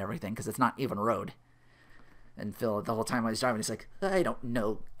bumps and everything because it's not even road. And Phil, the whole time while he's driving, he's like, I don't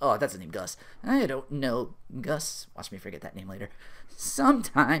know. Oh, that's his name, Gus. I don't know, Gus. Watch me forget that name later.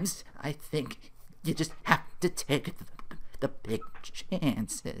 Sometimes I think you just have to take the big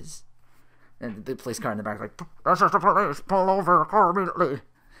chances. And the police car in the back is like, this is the police. Pull over the car immediately.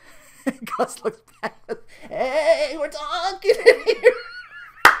 Gus looks back. Hey, we're talking in here.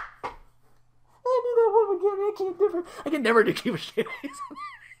 I can never do keep a shit.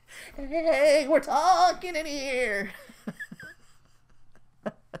 Hey, we're talking in here.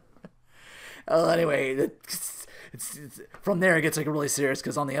 Oh, anyway, it's from there it gets like really serious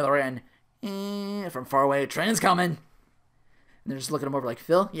because on the other end, from far away, a train's coming. And they're just looking him over like,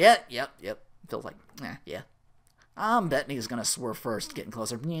 Phil? Yep. Phil's like, yeah. I'm betting he's gonna swerve first, getting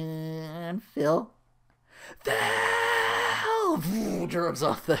closer. And Phil jerks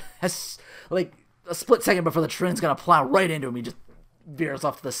off the like a split second before the train's gonna plow right into him. He just veers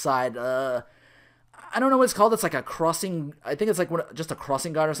off to the side. I don't know what it's called. It's like a crossing. I think it's like just a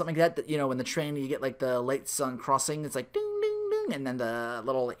crossing guard or something like that. You know, when the train you get like the lights on crossing, it's like ding ding ding, and then the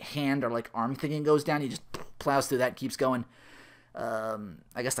little hand or like arm thingy goes down. He just plows through that, keeps going.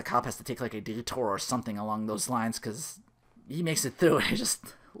 I guess the cop has to take like a detour or something along those lines because he makes it through. He's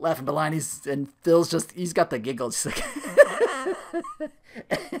just laughing behind. And Phil's he's got the giggles. He's like,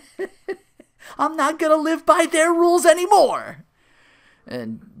 I'm not gonna live by their rules anymore.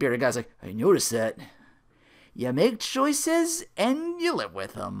 And bearded guy's like, I noticed that. You make choices and you live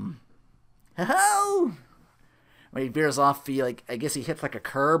with them. Ho-ho! When he veers off, I guess he hits like a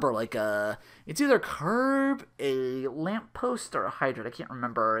curb or like it's either a curb, a lamppost, or a hydrant. I can't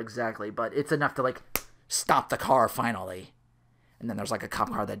remember exactly, but it's enough to like stop the car finally. And then there's like a cop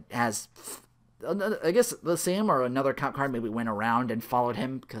car that has, I guess the same or another cop car maybe went around and followed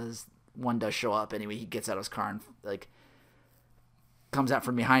him because one does show up. Anyway, he gets out of his car and like comes out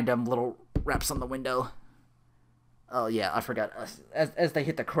from behind him, little raps on the window. Oh, yeah, I forgot. As they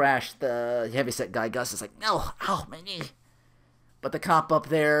hit the crash, the heavyset guy, Gus, is like, no, ow, my knee. But the cop up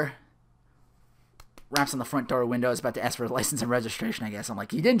there raps on the front door window, is about to ask for license and registration, I guess. I'm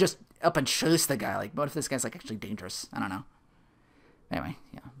like, he didn't just up and chase the guy. Like, what if this guy's, like, actually dangerous? I don't know. Anyway,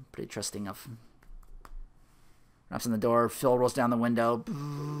 yeah, pretty trusting of... Raps on the door, Phil rolls down the window.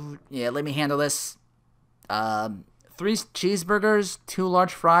 Yeah, let me handle this. 3 cheeseburgers, 2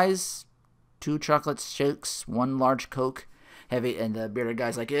 large fries, 2 chocolate shakes, 1 large Coke. Heavy, and the bearded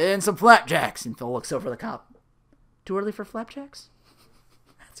guy's like, and some flapjacks. And Phil looks over the cop. Too early for flapjacks?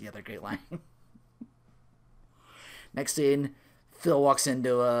 That's the other great line. Next scene, Phil walks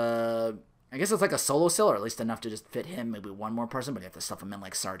into I guess it's like a solo cell, or at least enough to just fit him, maybe one more person, but you have to stuff him in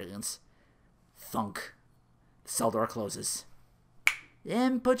like sardines. Thunk. The cell door closes.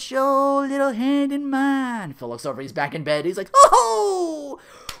 Then put your little hand in mine. Phil looks over, he's back in bed. He's like, oh,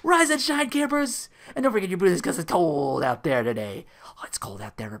 rise and shine, campers. And don't forget your boots because it's cold out there today. Oh, it's cold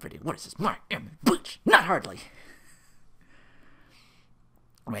out there, everybody. What is this? Miami Beach? Not hardly.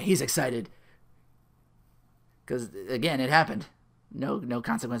 I mean, he's excited. Because, again, it happened. No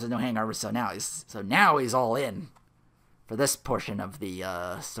consequences, no hangovers. So now he's all in for this portion of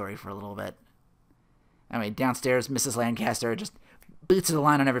the story for a little bit. Anyway, downstairs, Mrs. Lancaster just boots to the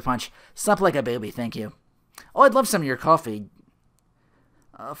line on every punch. Sup like a baby, thank you. Oh, I'd love some of your coffee.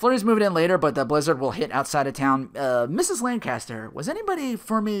 Flurry's moving in later, but the blizzard will hit outside of town. Mrs. Lancaster, was anybody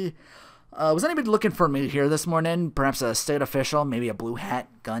looking for me here this morning? Perhaps a state official, maybe a blue hat,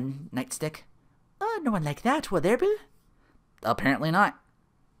 gun, nightstick? No one like that, will there be? Apparently not.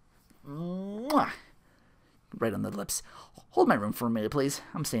 Mwah. Right on the lips. Hold my room for a minute, please.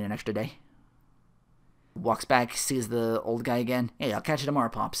 I'm staying an extra day. Walks back, sees the old guy again. Hey, I'll catch you tomorrow,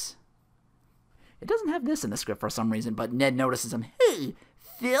 Pops. It doesn't have this in the script for some reason, but Ned notices him. Hey,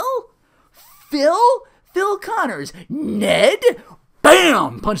 Phil? Phil Connors. Ned?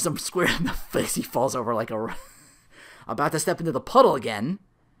 Bam! Punches him square in the face. He falls over like a... about to step into the puddle again.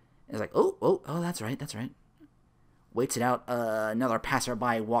 He's like, oh, that's right. Waits it out. Another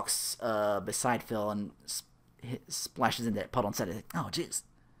passerby walks beside Phil and splashes into that puddle instead of, oh, jeez.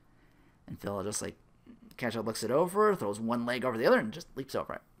 And Phil just like casually looks it over, throws one leg over the other, and just leaps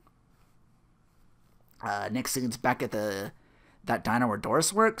over it. Next scene's back at that diner where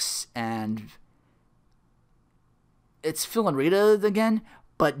Doris works, and it's Phil and Rita again,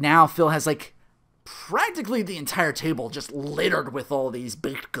 but now Phil has like practically the entire table just littered with all these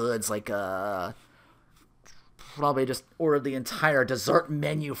baked goods, like probably just ordered the entire dessert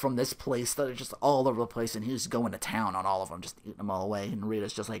menu from this place that are just all over the place, and he's going to town on all of them, just eating them all away, and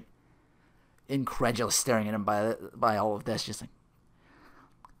Rita's just like incredulous, staring at him by all of this, just like,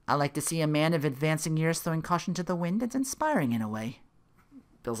 I like to see a man of advancing years throwing caution to the wind. It's inspiring in a way.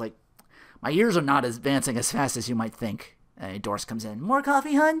 Phil's like, my years are not advancing as fast as you might think. Doris comes in. More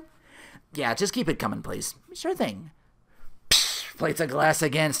coffee, hun? Yeah, just keep it coming, please. Sure thing. Plates a glass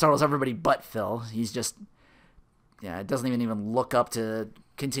again, startles everybody but Phil. He's just, doesn't even look up to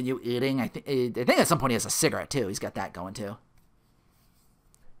continue eating. I think at some point he has a cigarette, too. He's got that going, too.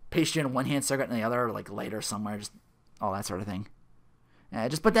 Pastry in one hand, cigarette in the other, like later somewhere, just all that sort of thing.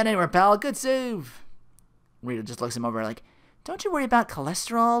 Just put that anywhere, pal. Good save. Rita just looks him over like, don't you worry about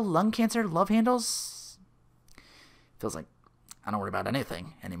cholesterol, lung cancer, love handles? Feels like, I don't worry about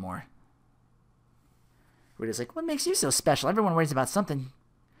anything anymore. Rita's like, what makes you so special? Everyone worries about something.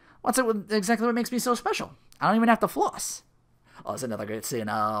 What's it exactly what makes me so special? I don't even have to floss. Oh, it's another great scene.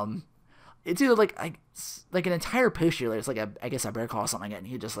 It's either like an entire pastry, like it's like I guess a bear call or something, and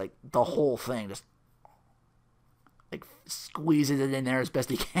he just like the whole thing just like squeezes it in there as best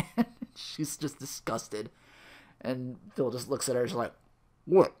he can. She's just disgusted. And Phil just looks at her and is like,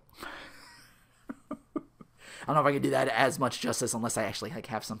 what? I don't know if I can do that as much justice unless I actually like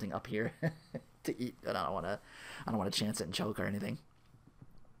have something up here to eat. I don't want to chance it and choke or anything.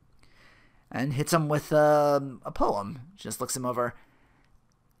 And hits him with a poem. Just looks him over.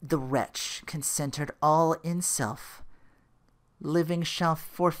 The wretch, concentered all in self, living shall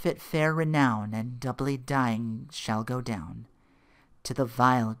forfeit fair renown, and doubly dying shall go down to the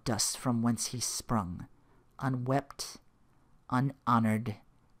vile dust from whence he sprung, unwept, unhonored,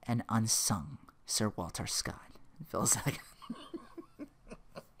 and unsung. Sir Walter Scott. It feels like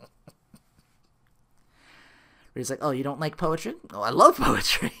he's like, oh, you don't like poetry? Oh, I love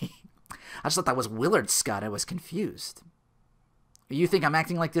poetry. I just thought that was Willard Scott. I was confused. You think I'm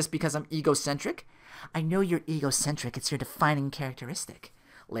acting like this because I'm egocentric? I know you're egocentric. It's your defining characteristic.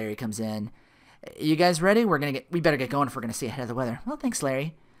 Larry comes in. You guys ready? We better get going if we're gonna stay ahead of the weather. Well, thanks,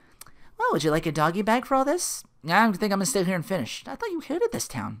 Larry. Well, would you like a doggy bag for all this? I think I'm gonna stay here and finish. I thought you hated this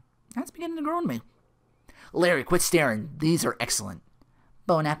town. That's beginning to grow on me. Larry, quit staring. These are excellent.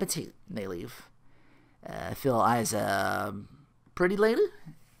 Bon appetit. They leave. Phil eyes a pretty lady.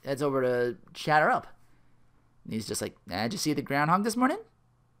 Heads over to chat her up. And he's just like, did you see the groundhog this morning?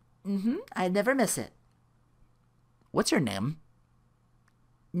 Mm-hmm. I never miss it. What's your name?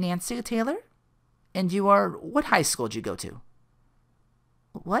 Nancy Taylor? And you are... What high school did you go to?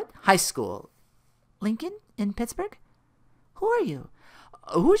 What? High school. Lincoln? In Pittsburgh? Who are you?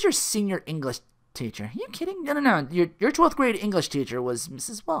 Who's your senior English teacher? Are you kidding? No. Your 12th grade English teacher was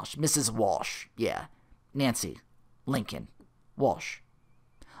Mrs. Walsh. Mrs. Walsh. Yeah. Nancy. Lincoln. Walsh.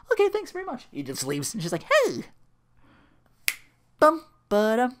 Okay, thanks very much. He just leaves, and she's like, hey! Bum,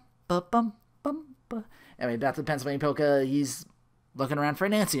 ba-dum, ba-bum, bum, ba. Anyway, back to Pennsylvania Polka, he's looking around for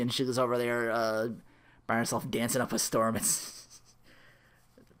Nancy, and she goes over there by herself dancing up a storm. It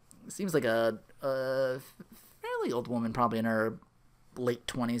seems like a fairly old woman, probably in her late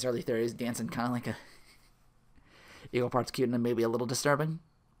 20s, early 30s, dancing kind of like a equal parts cute and maybe a little disturbing.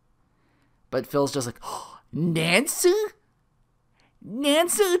 But Phil's just like, oh, Nancy?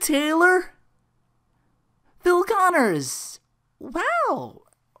 Nancy Taylor? Phil Connors? Wow.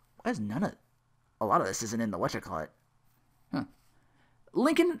 Why is a lot of this isn't in the whatchamacallit? Huh.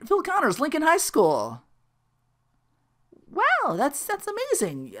 Phil Connors, Lincoln High School. Wow, that's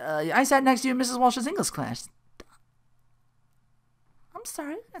amazing. I sat next to you in Mrs. Walsh's English class. I'm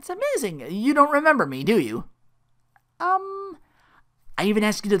sorry, that's amazing. You don't remember me, do you? I even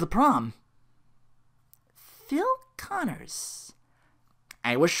asked you to the prom. Phil Connors.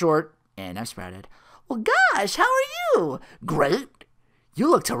 I was short, and I've sprouted. Well, gosh, how are you? Great.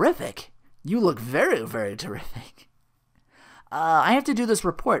 You look terrific. You look very, very terrific. I have to do this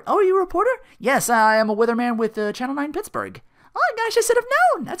report. Oh, are you a reporter? Yes, I am a weatherman with Channel 9 Pittsburgh. Oh, gosh, I should have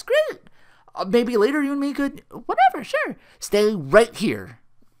known. That's great. Maybe later you and me could... Whatever, sure. Stay right here.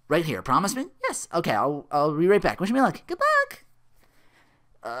 Right here. Promise me? Yes. Okay, I'll be right back. Wish me luck. Good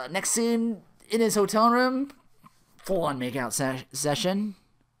luck. Next scene, in his hotel room... Full-on make-out session.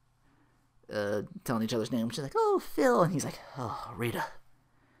 Telling each other's names. She's like, oh, Phil. And he's like, oh, Rita.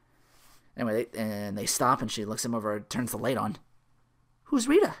 Anyway, they stop, and she looks him over, turns the light on. Who's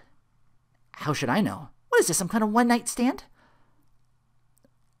Rita? How should I know? What is this, some kind of one-night stand?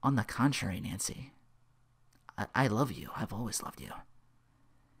 On the contrary, Nancy. I love you. I've always loved you.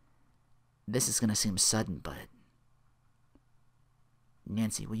 This is going to seem sudden, but...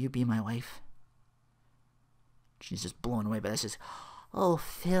 Nancy, will you be my wife? She's just blown away by this. Just, oh,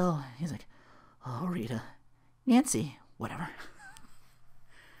 Phil. He's like, oh, Rita. Nancy. Whatever.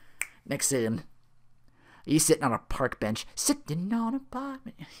 Next scene. He's sitting on a park bench. Sitting on a park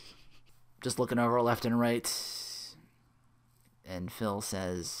bench. Just looking over left and right. And Phil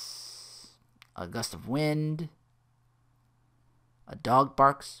says, a gust of wind. A dog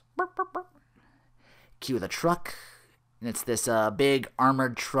barks. Burp, burp, burp. Cue the truck. And it's this big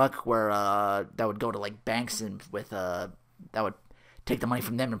armored truck where that would go to like banks and with that would take the money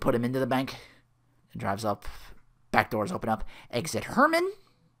from them and put them into the bank. It drives up. Back doors open up. Exit Herman.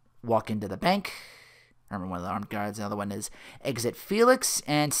 Walk into the bank. Herman, one of the armed guards. The other one is exit Felix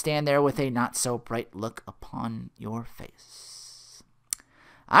and stand there with a not so bright look upon your face.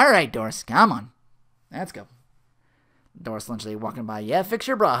 All right, Doris, come on. Let's go. Doris literally walking by. Yeah, fix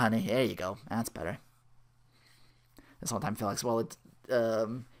your bra, honey. There you go. That's better. This whole time, Felix, well, it's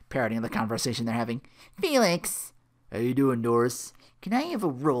parodying the conversation they're having. Felix, how you doing, Doris? Can I have a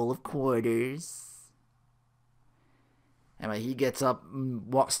roll of quarters? Anyway, he gets up,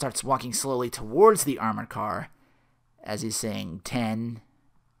 starts walking slowly towards the armored car as he's saying 10,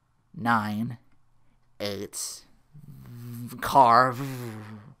 9, 8, car,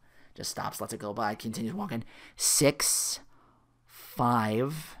 just stops, lets it go by, continues walking, 6,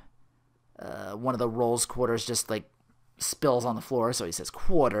 5, one of the rolls quarters just like spills on the floor, so he says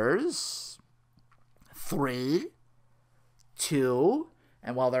quarters, 3, 2,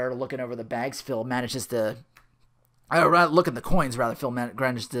 and while they're looking over the bags, Phil manages to... look at the coins, rather. Phil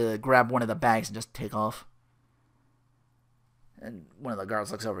manages to grab one of the bags and just take off. And one of the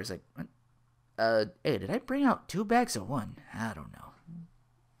guards looks over. He's like, hey, did I bring out 2 bags or 1? I don't know.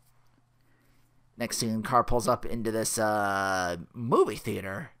 Next scene, car pulls up into this movie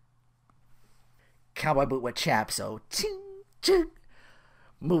theater. Cowboy boot with chap, so ching, ching.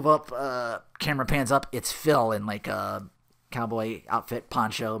 Move up, camera pans up. It's Phil in like a cowboy outfit,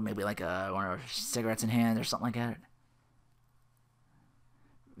 poncho, maybe like one of cigarettes in hand or something like that.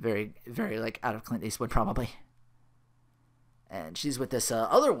 Very, very, like, out of Clint Eastwood, probably. And she's with this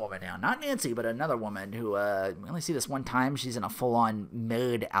other woman now. Not Nancy, but another woman who, we only see this one time. She's in a full-on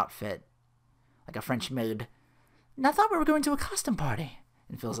maid outfit. Like a French maid. And I thought we were going to a costume party.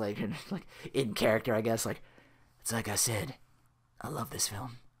 And Phil's like in character, I guess. Like, it's like I said, I love this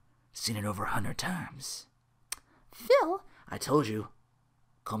film. Seen it over 100 times. Phil? I told you.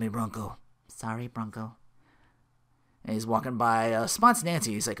 Call me Bronco. Sorry, Bronco. And he's walking by, spots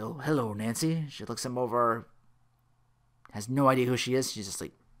Nancy. He's like, oh, hello, Nancy. She looks him over, has no idea who she is. She's just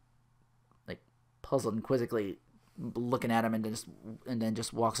like puzzled and quizzically looking at him and then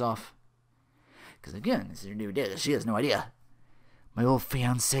just walks off. Because again, this is her new day. She has no idea. My old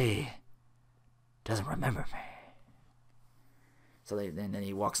fiancé doesn't remember me. So then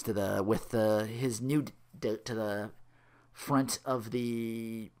he walks with his new date to the front of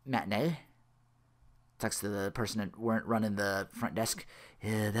the matinee. Talks to the person that weren't running the front desk.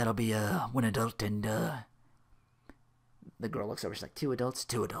 Yeah, that'll be one adult and the girl looks over. She's like, 2 adults?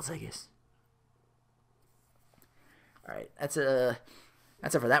 2 adults, I guess. All right, that's it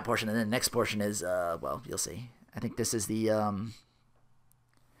for that portion. And then the next portion is well, you'll see. I think this is the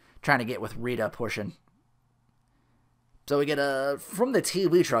trying to get with Rita portion. So we get from the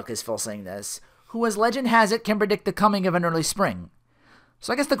TV truck is Phil saying this, who as legend has it can predict the coming of an early spring.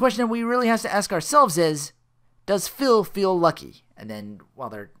 So I guess the question we really have to ask ourselves is, does Phil feel lucky? And then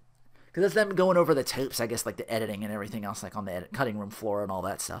while they're, because it's them going over the tapes, I guess, like the editing and everything else, like on the cutting room floor and all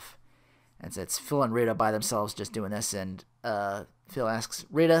that stuff. And so it's Phil and Rita by themselves just doing this. And Phil asks,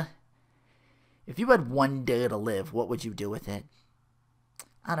 Rita, if you had one day to live, what would you do with it?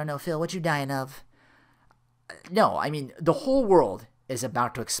 I don't know, Phil, what you dying of? No, I mean, the whole world is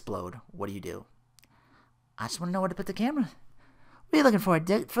about to explode. What do you do? I just want to know where to put the camera. What are you looking for, a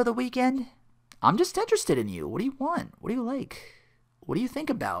date for the weekend? I'm just interested in you. What do you want? What do you like? What do you think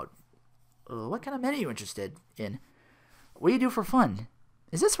about? What kind of men are you interested in? What do you do for fun?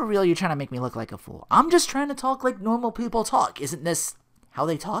 Is this for real? You're trying to make me look like a fool. I'm just trying to talk like normal people talk. Isn't this how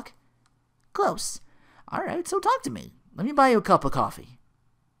they talk? Close. All right, so talk to me. Let me buy you a cup of coffee.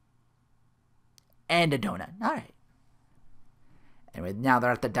 And a donut. All right. Anyway, now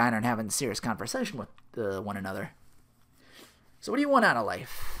they're at the diner and having a serious conversation with one another. So what do you want out of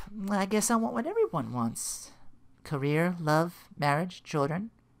life? I guess I want what everyone wants. Career, love, marriage,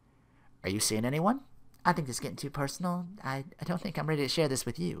 children. Are you seeing anyone? I think this is getting too personal. I don't think I'm ready to share this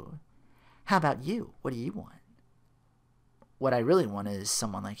with you. How about you? What do you want? What I really want is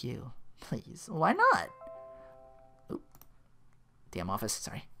someone like you. Please, why not? Oop. Damn office,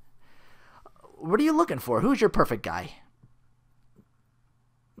 sorry. What are you looking for? Who's your perfect guy?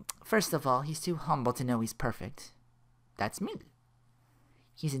 First of all, he's too humble to know he's perfect. That's me.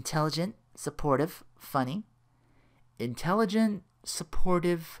 He's intelligent, supportive, funny. Intelligent,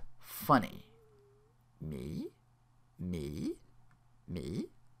 supportive, funny. Me? Me? Me?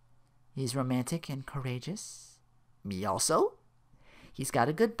 He's romantic and courageous. Me also. He's got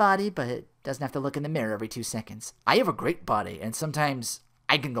a good body, but doesn't have to look in the mirror every 2 seconds. I have a great body, and sometimes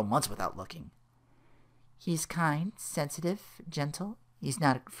I can go months without looking. He's kind, sensitive, gentle. He's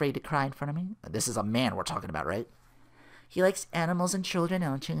not afraid to cry in front of me. This is a man we're talking about, right? He likes animals and children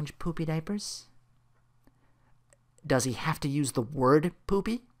and will change poopy diapers. Does he have to use the word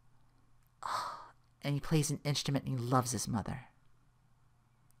poopy? Oh, and he plays an instrument and he loves his mother.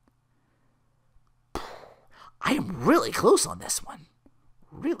 I am really close on this one.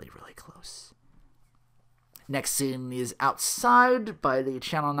 Really, really close. Next scene is outside by the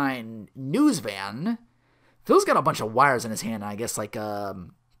Channel 9 news van. Phil's got a bunch of wires in his hand, I guess like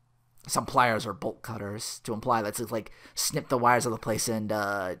some pliers or bolt cutters to imply that's like snip the wires of the place. And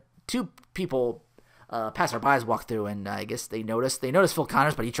two people, passerbys, walk through, and I guess they notice Phil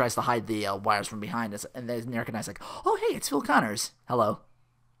Connors, but he tries to hide the wires from behind us. And then Eric and I's like, "Oh, hey, it's Phil Connors. Hello.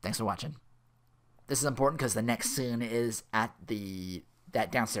 Thanks for watching." This is important because the next scene is at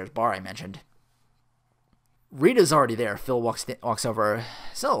that downstairs bar I mentioned. Rita's already there. Phil walks over.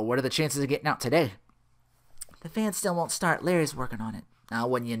 "So, what are the chances of getting out today?" "The van still won't start. Larry's working on it." "Now,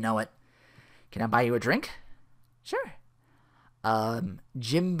 wouldn't you know it. Can I buy you a drink?" "Sure."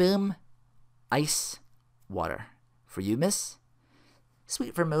 Jim Boom, ice, water. For you, miss?"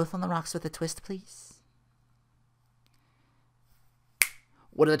 "Sweet vermouth on the rocks with a twist, please."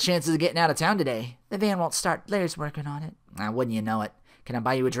 "What are the chances of getting out of town today?" "The van won't start. Larry's working on it." "Now, wouldn't you know it. Can I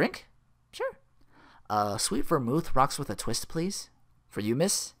buy you a drink?" "Sure." Sweet vermouth, rocks with a twist, please. For you,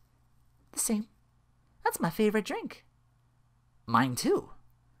 miss?" "The same. That's my favorite drink." "Mine, too."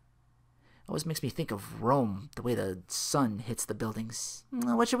 Always makes me think of Rome, the way the sun hits the buildings.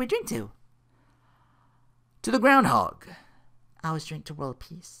 "What should we drink to?" "To the Groundhog." "I always drink to world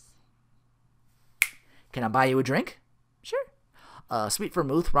peace." "Can I buy you a drink?" "Sure." Sweet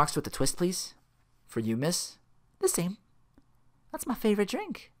vermouth, rocks with a twist, please. For you, miss?" "The same. That's my favorite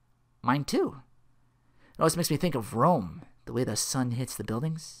drink." "Mine, too." It always makes me think of Rome, the way the sun hits the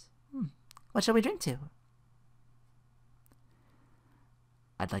buildings. What shall we drink to?"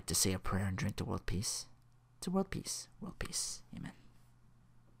 "I'd like to say a prayer and drink to world peace." "To world peace, world peace. Amen."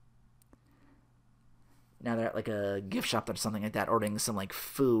 Now they're at like a gift shop or something like that, ordering some like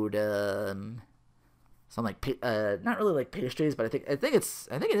food, some like not really like pastries, but I think it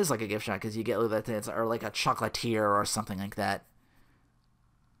is like a gift shop because you get like that, or like a chocolatier or something like that.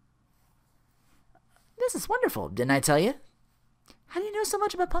 "This is wonderful. Didn't I tell you?" "How do you know so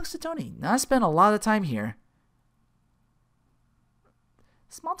much about Punxsutawney?" "I spent a lot of time here."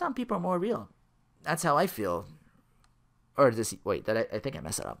 "Small town people are more real." That's how I feel. Or wait, I think I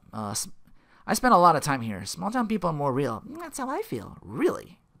messed it up. I spent a lot of time here. Small town people are more real. That's how I feel.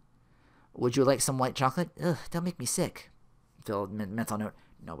 Really? Would you like some white chocolate? Ugh, don't make me sick. Phil, mental note,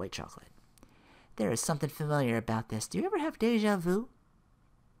 no white chocolate. There is something familiar about this. Do you ever have deja vu?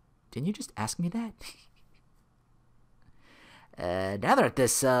 Didn't you just ask me that? Now they're at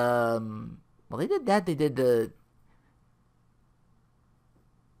this, well, they did that. They did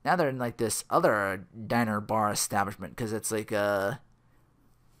now they're in like this other diner bar establishment because it's like,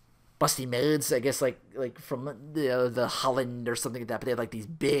 Busty Maids, I guess, like from the Holland or something like that. But they have like these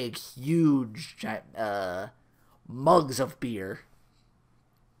big, huge mugs of beer,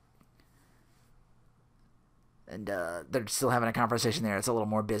 and they're still having a conversation there. It's a little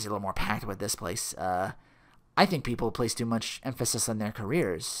more busy, a little more packed with this place. I think people place too much emphasis on their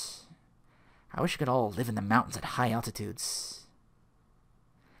careers. I wish we could all live in the mountains at high altitudes.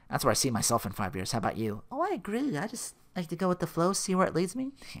 That's where I see myself in 5 years. How about you? Oh, I agree. I just like to go with the flow, see where it leads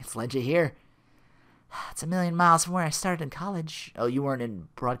me. It's led you here. It's a million miles from where I started in college. Oh, you weren't in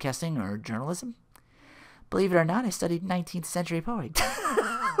broadcasting or journalism? Believe it or not, I studied 19th century poetry.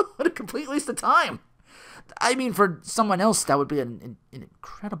 What a complete waste of time. I mean, for someone else, that would be an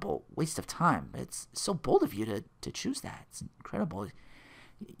incredible waste of time. It's so bold of you to choose that. It's incredible.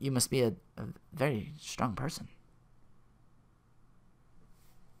 You must be a very strong person.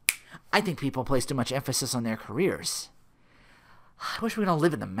 I think people place too much emphasis on their careers. I wish we could all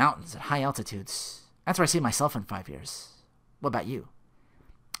live in the mountains at high altitudes. That's where I see myself in 5 years. What about you?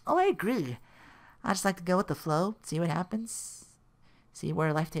 Oh, I agree. I just like to go with the flow, see what happens. See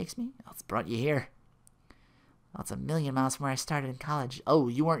where life takes me? It's brought you here. Well, it's a million miles from where I started in college. Oh,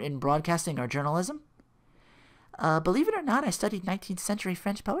 you weren't in broadcasting or journalism? Believe it or not, I studied 19th century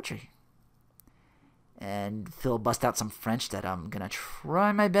French poetry. And Phil bust out some French that I'm going to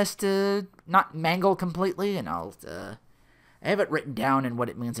try my best to not mangle completely. And I have it written down and what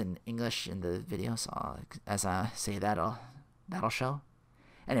it means in English in the video. So as I say that, that'll show.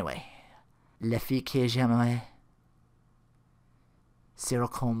 Anyway. La fille que j'aimerais, c'est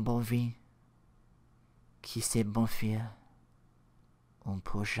comme bon vin, qui sait bon faire, un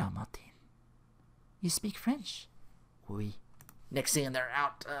peu charmantine. You speak French? Oui. Next scene, they're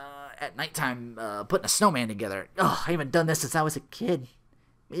out at nighttime putting a snowman together. Oh, I haven't done this since I was a kid.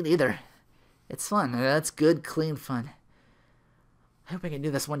 Me neither. It's fun. That's good, clean fun. I hope I can do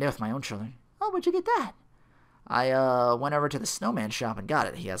this one day with my own children. Oh, where'd you get that? I went over to the snowman shop and got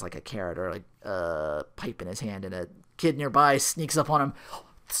it. He has like a carrot or like a pipe in his hand, and a kid nearby sneaks up on him.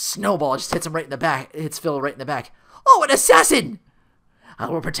 Snowball just hits him right in the back. It hits Phil right in the back. Oh, an assassin! I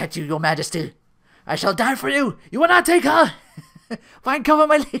will protect you, your majesty. I shall die for you. You will not take her. Find cover,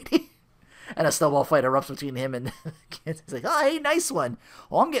 my lady. And a snowball fight erupts between him and the kids. He's like, oh, hey, nice one.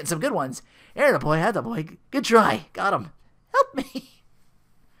 Oh, I'm getting some good ones. Here, the boy, had the boy. Good try. Got him. Help me.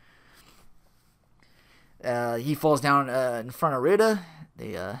 He falls down in front of Rita.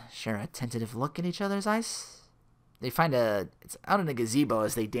 They share a tentative look in each other's eyes. They find it's out in a gazebo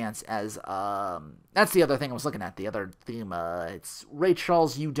as they dance as, that's the other thing I was looking at, the other theme, it's Ray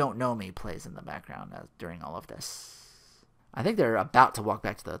Charles' You Don't Know Me plays in the background during all of this. I think they're about to walk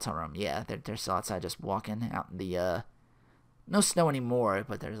back to the hotel room. Yeah, they're still outside just walking out in the, no snow anymore,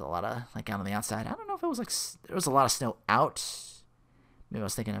 but there's a lot of, like, out on the outside. I don't know if it was, like, there was a lot of snow out. Maybe I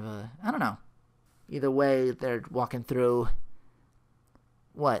was thinking of I don't know. Either way, they're walking through,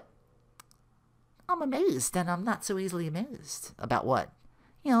 what? I'm amazed, and I'm not so easily amazed. About what?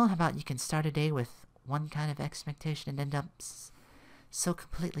 You know, about you can start a day with one kind of expectation and end up so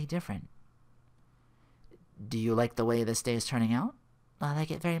completely different. Do you like the way this day is turning out? I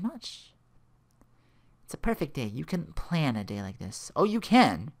like it very much. It's a perfect day. You couldn't plan a day like this. Oh, you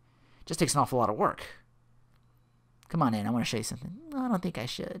can. Just takes an awful lot of work. Come on in. I want to show you something. I don't think I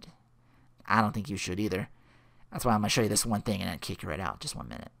should. I don't think you should either. That's why I'm going to show you this one thing and then kick you right out. Just 1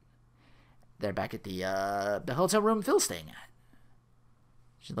 minute. They're back at the hotel room Phil's staying at.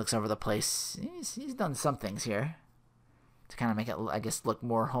 She looks over the place. He's done some things here to kind of make it, I guess, look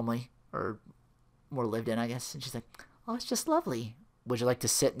more homely or more lived in, I guess. And she's like, oh, it's just lovely. Would you like to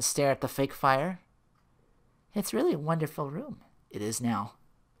sit and stare at the fake fire? It's really a wonderful room. It is now.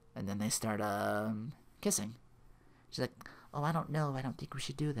 And then they start kissing. She's like, oh, I don't know. I don't think we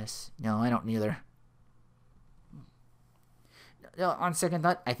should do this. No, I don't neither. No, on second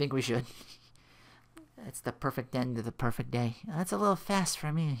thought, I think we should. It's the perfect end to the perfect day. That's a little fast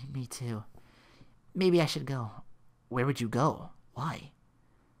for me. Me too. Maybe I should go. Where would you go? Why?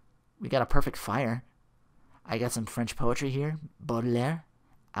 We got a perfect fire. I got some French poetry here. Baudelaire.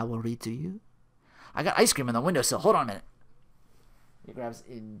 I will read to you. I got ice cream on the windowsill. Hold on a minute. He grabs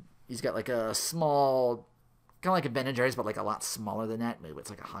in. He's got like a small, kind of like a Ben & Jerry's, but like a lot smaller than that. Maybe it's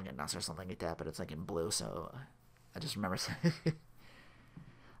like a Haagen-Dazs or something like that, but it's like in blue. So I just remember.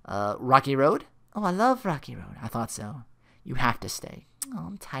 Rocky Road. Oh, I love Rocky Road. I thought so. You have to stay. Oh,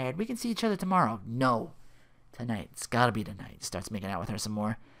 I'm tired. We can see each other tomorrow. No. Tonight. It's got to be tonight. Starts making out with her some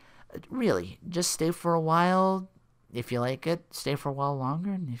more. Really, just stay for a while. If you like it, stay for a while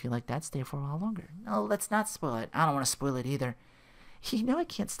longer. And if you like that, stay for a while longer. No, let's not spoil it. I don't want to spoil it either. You know I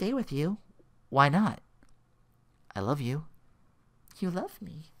can't stay with you. Why not? I love you. You love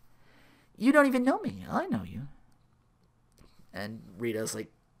me. You don't even know me. I know you. And Rita's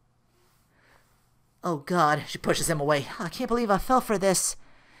like, oh, God. She pushes him away. I can't believe I fell for this.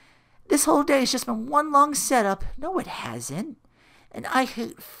 This whole day has just been one long setup. No, it hasn't. And I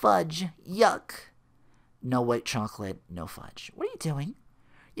hate fudge. Yuck. No white chocolate, no fudge. What are you doing?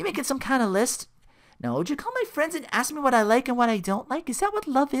 You making some kind of list? No, would you call my friends and ask me what I like and what I don't like? Is that what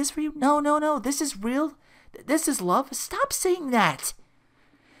love is for you? No, no, no. This is real. This is love. Stop saying that.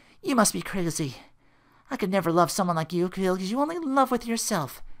 You must be crazy. I could never love someone like you, because you only love with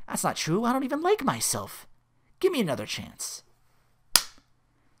yourself. That's not true. I don't even like myself. Give me another chance.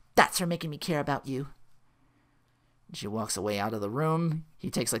 That's for making me care about you. She walks away out of the room. He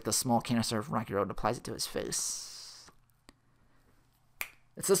takes like the small canister of Rocky Road and applies it to his face.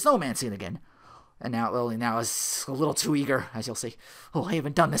 It's the snowman scene again. And now Lily now is a little too eager, as you'll see. Oh, I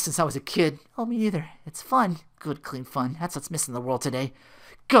haven't done this since I was a kid. Oh, me neither. It's fun. Good, clean fun. That's what's missing in the world today.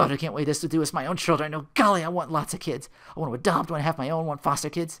 God, I can't wait this to do with my own children. Oh, golly, I want lots of kids. I want to adopt, I want to have my own, I want foster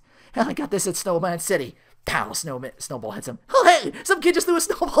kids. Hell, I got this at Snowman City. Pow! Snowball hits him. Oh, hey! Some kid just threw a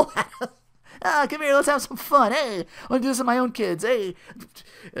snowball at him. Come here, let's have some fun. Hey, I want to do this with my own kids. Hey,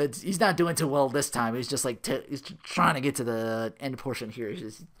 he's not doing too well this time. He's just like he's trying to get to the end portion here. He's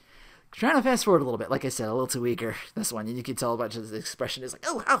just trying to fast forward a little bit. Like I said, a little too eager. This one, and you can tell by his expression is like,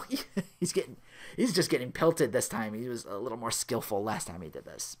 oh, he's just getting pelted this time. He was a little more skillful last time he did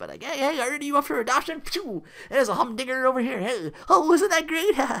this. But like, hey, I heard you up for adoption. There's a humdinger over here. Hey, oh, wasn't that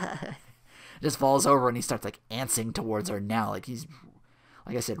great? Just falls over and he starts like antsing towards her now. Like he's,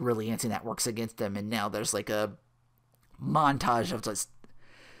 like I said, really antsing. That works against him. And now there's like a montage of just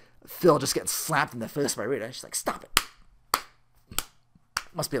Phil just getting slapped in the face by Rita. She's like, stop it.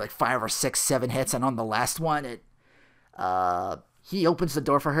 Must be like 5 or 6, 7 hits. And on the last one, he opens the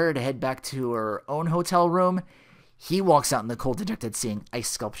door for her to head back to her own hotel room. He walks out in the cold, dejected, seeing ice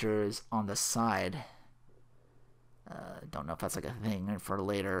sculptures on the side. Don't know if that's like a thing for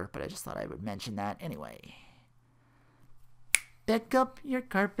later, but I just thought I would mention that anyway. Pick up your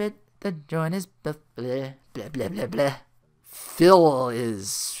carpet, the joint is blah, blah, blah, blah, blah, blah. Phil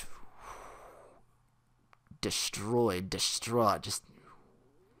is destroyed, distraught, just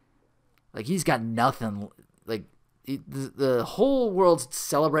like he's got nothing. Like the whole world's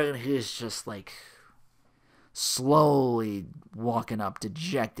celebrating. He's just like slowly walking up,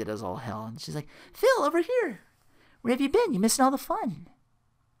 dejected as all hell. And she's like, Phil, over here. Where have you been? You missing all the fun.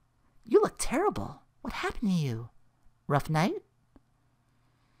 You look terrible. What happened to you? Rough night?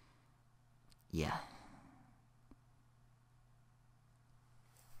 Yeah.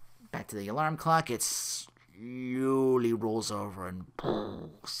 Back to the alarm clock. It slowly rolls over and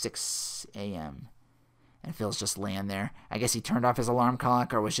 6 a.m. And Phil's just laying there. I guess he turned off his alarm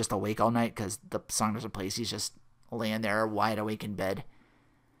clock or was just awake all night because the song doesn't play. He's just laying there wide awake in bed.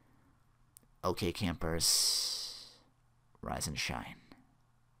 Okay, campers. Rise and shine.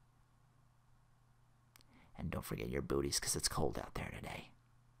 And don't forget your booties because it's cold out there today.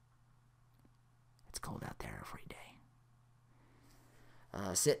 It's cold out there every day.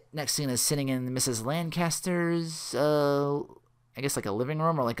 Next scene is sitting in Mrs. Lancaster's, I guess like a living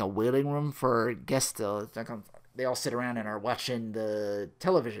room or like a waiting room for guests. They all sit around and are watching the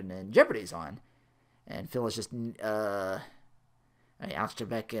television and Jeopardy's on. And Phil is just, Alex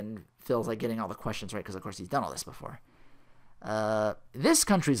Trebek and Phil's like getting all the questions right because of course he's done all this before. This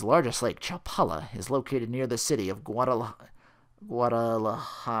country's largest lake, Chapala, is located near the city of Guadalajara.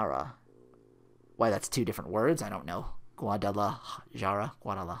 Why that's 2 different words, I don't know. Guadalajara.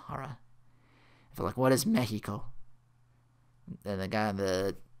 I feel like, what is Mexico? And the guy,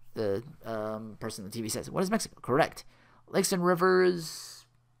 the person on the TV says, what is Mexico? Correct. Lakes and rivers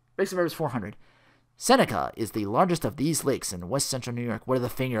 400. Seneca is the largest of these lakes in west central New York. What are the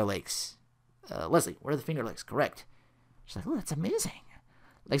Finger Lakes? Leslie, what are the Finger Lakes? Correct. She's like, oh, that's amazing.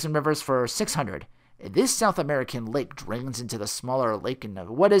 Lakes and rivers for 600. This South American lake drains into the smaller lake in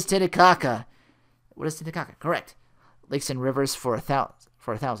what is Titicaca? What is Titicaca? Correct. Lakes and rivers for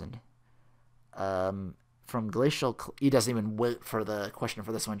 1,000. From glacial, he doesn't even wait for the question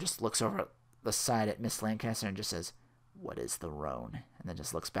for this one. Just looks over the side at Miss Lancaster and just says, what is the Rhone? And then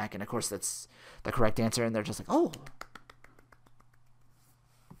just looks back, and of course that's the correct answer. And they're just like, oh.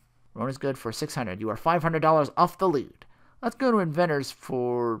 Rhone is good for 600. You are $500 off the lead. Let's go to inventors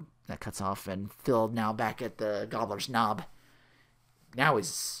for... That cuts off, and Phil now back at the Gobbler's Knob. Now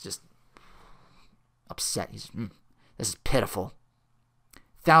he's just upset. This is pitiful.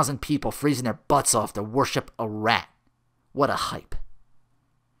 1,000 people freezing their butts off to worship a rat. What a hype.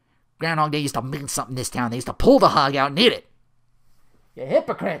 Groundhog Day used to mean something in this town. They used to pull the hog out and eat it. You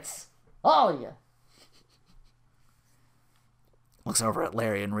hypocrites. All of you. Looks over at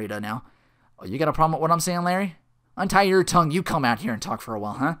Larry and Rita now. Oh, you got a problem with what I'm saying, Larry? Untie your tongue. You come out here and talk for a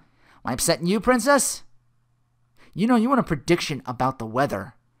while, huh? Am I upsetting you, princess? You know, you want a prediction about the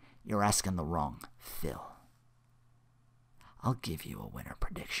weather. You're asking the wrong Phil. I'll give you a winter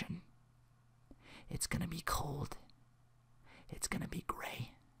prediction. It's going to be cold. It's going to be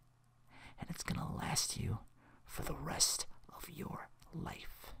gray. And it's going to last you for the rest of your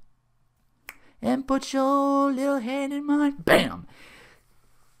life. And put your little hand in mine. Bam!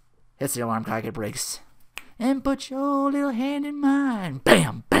 Hits the alarm clock. It breaks. And put your little hand in mine.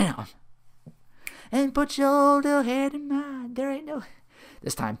 Bam, bam. And put your little hand in mine. There ain't no...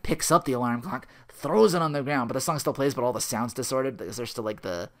 This time picks up the alarm clock, throws it on the ground, but the song still plays, but all the sound's distorted because there's still like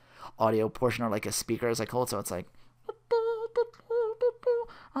the audio portion or like a speaker as I call it, so it's like...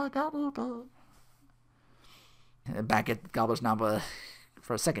 And back at Gobbler's Knob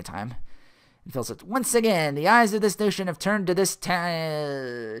for a second time. And Phil says, once again, the eyes of this nation have turned to this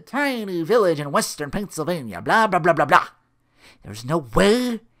tiny village in western Pennsylvania. Blah, blah, blah, blah, blah. There's no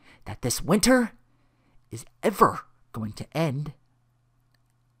way that this winter is ever going to end.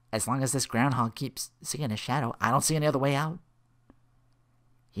 As long as this groundhog keeps seeing his shadow, I don't see any other way out.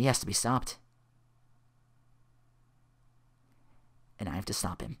 He has to be stopped. And I have to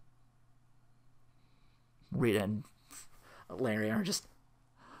stop him. Rita and Larry are just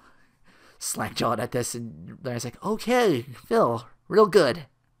slack-jawed at this, and Larry's like, okay, Phil, real good.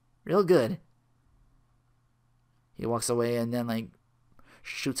 Real good. He walks away and then, like,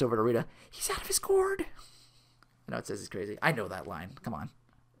 shoots over to Rita. He's out of his gourd. I know it says he's crazy. I know that line. Come on.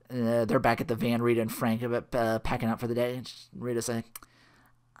 They're back at the van, Rita and Frank, packing up for the day. And Rita's like,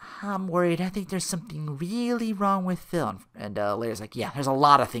 I'm worried. I think there's something really wrong with Phil. And Larry's like, yeah, there's a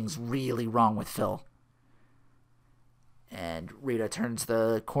lot of things really wrong with Phil. And Rita turns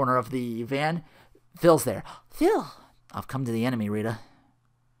the corner of the van. Phil's there. Phil, I've come to the enemy, Rita.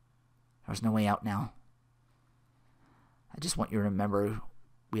 There's no way out now. I just want you to remember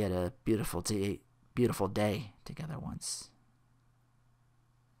we had a beautiful day together once.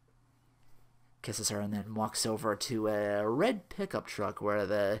 Kisses her and then walks over to a red pickup truck where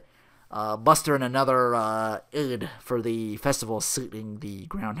the Buster and another aide for the festival is shooting the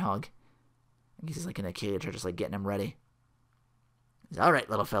groundhog. He's like in a cage or just like getting him ready. He's, all right,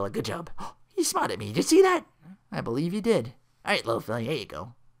 little fella, good job. Oh, he smiled at me. Did you see that? I believe you did. All right, little fella, here you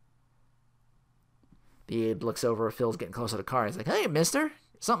go. The aide looks over. Phil's getting close to the car. He's like, hey, mister,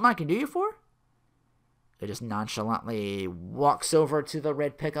 something I can do you for? He just nonchalantly walks over to the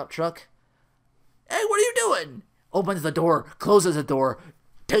red pickup truck. Hey, what are you doing? Opens the door, closes the door,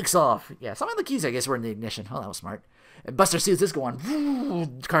 takes off. Yeah, some of the keys, I guess, were in the ignition. Oh, that was smart. And Buster sees this going.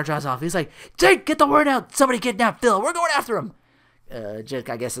 The car drives off. He's like, Jake, get the word out. Somebody kidnapped Phil. We're going after him. Jake,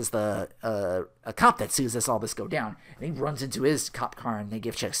 I guess, is the a cop that sees all this go down. And he runs into his cop car, and they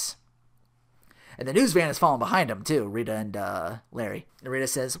give chase. And the news van is following behind him, too, Rita and Larry. And Rita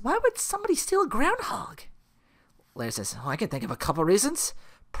says, why would somebody steal a groundhog? Larry says, oh, I can think of a couple reasons.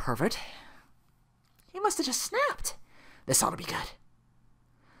 Pervert. He must have just snapped. This ought to be good.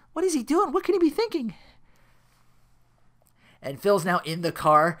 What is he doing? What can he be thinking? And Phil's now in the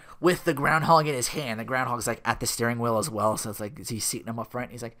car with the groundhog in his hand. The groundhog's like at the steering wheel as well. So it's like he's seating him up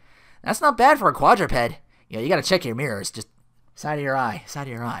front. He's like, that's not bad for a quadruped. You know, you got to check your mirrors. Just side of your eye. Side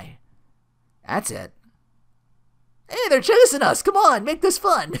of your eye. That's it. Hey, they're chasing us. Come on, make this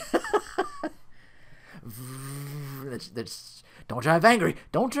fun. Don't drive angry.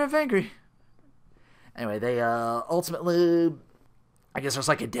 Don't drive angry. Anyway, they ultimately, I guess there's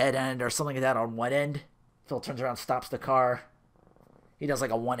like a dead end or something like that on one end. Phil turns around, stops the car. He does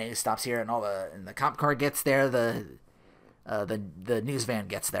like a 180, stops here, and and the cop car gets there. The news van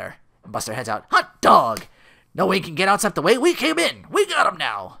gets there. And Buster heads out. Hot dog! No way he can get out except the way we came in. We got him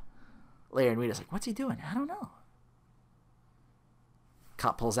now. Larry and Rita's like, what's he doing? I don't know.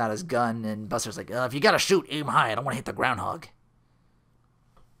 Cop pulls out his gun, and Buster's like, if you gotta shoot, aim high. I don't want to hit the groundhog.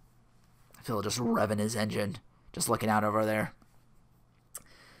 Phil just revving his engine, just looking out over there.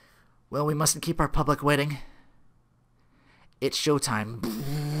 Well, we mustn't keep our public waiting. It's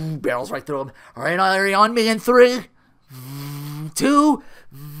showtime. Barrels right through him. All right, Larry, on me in 3, 2,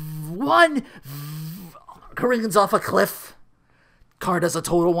 1. Careen's off a cliff. Car does a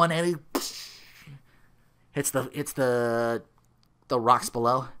total 180. Hits the rocks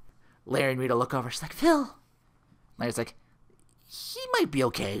below. Larry and Rita look over. She's like, Phil. Larry's like, he might be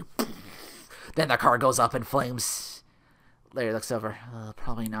okay. Then the car goes up in flames. Larry looks over.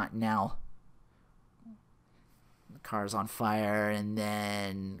 Probably not now. The car's on fire, and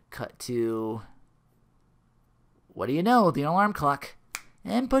then cut to, what do you know? The alarm clock.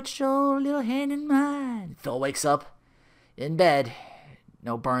 And put your little hand in mine. Phil wakes up in bed.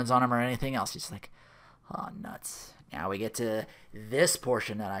 No burns on him or anything else. He's like, oh, nuts. Now we get to this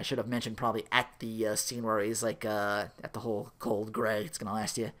portion that I should have mentioned probably at the scene where he's like at the whole cold gray. It's going to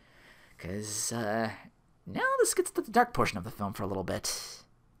last you. Because now this gets to the dark portion of the film for a little bit.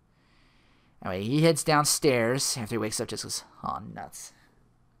 Anyway, he heads downstairs after he wakes up. Just goes, oh, nuts.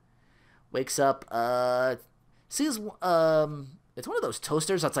 Wakes up, sees, it's one of those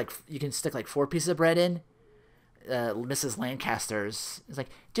toasters that's like, you can stick like 4 pieces of bread in. Mrs. Lancaster's is like,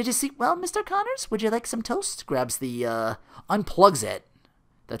 did you see, well, Mr. Connors, would you like some toast? Grabs the, unplugs it,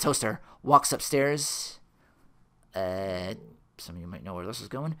 the toaster, walks upstairs. Some of you might know where this is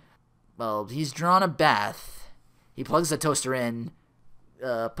going. Well, he's drawn a bath. He plugs the toaster in,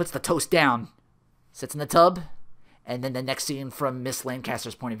 puts the toast down, sits in the tub, and then the next scene from Miss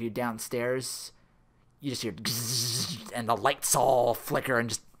Lancaster's point of view downstairs, you just hear, and the lights all flicker and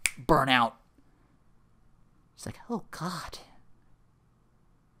just burn out. It's like, oh, God.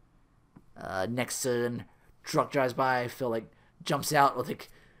 Next scene, truck drives by, Phil, like, jumps out with, like,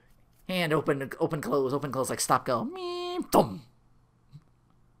 Hand open, close, like stop, go. Boom.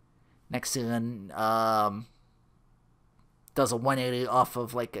 Next scene, does a 180 off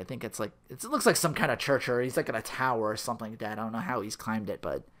of, like, I think it's like, it looks like some kind of church, or he's like in a tower or something like that. I don't know how he's climbed it,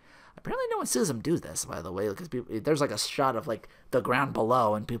 but apparently no one sees him do this, by the way, because there's like a shot of like the ground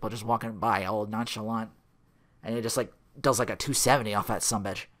below and people just walking by all nonchalant, and he just like does like a 270 off that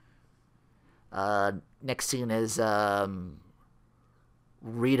sumbitch. Next scene is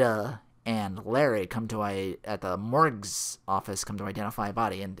Rita and Larry come to at the morgue's office, come to identify a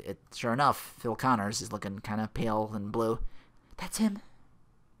body, and sure enough, Phil Connors is looking kind of pale and blue. That's him.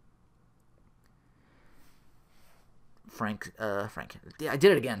 Frank. Yeah, I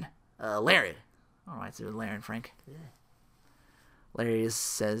did it again. Larry. All right, so Larry and Frank. Yeah. Larry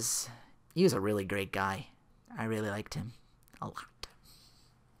says, he was a really great guy. I really liked him a lot.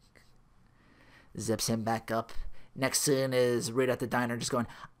 Zips him back up. Next scene is Rita at the diner just going,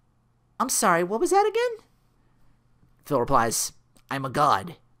 I'm sorry, what was that again? Phil replies, I'm a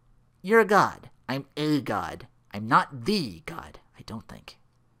god. You're a god. I'm a god. I'm not the god, I don't think.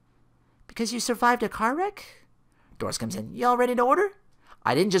 Because you survived a car wreck? Doris comes in. You all ready to order?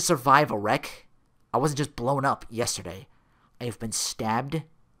 I didn't just survive a wreck. I wasn't just blown up yesterday. I have been stabbed,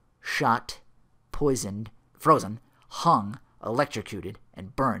 shot, poisoned, frozen, hung, electrocuted,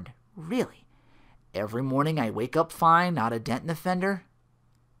 and burned. Really? Every morning I wake up fine, not a dent in the fender.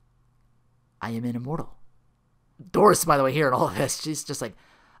 I am an immortal. Doris, by the way, hearing all of this, she's just like,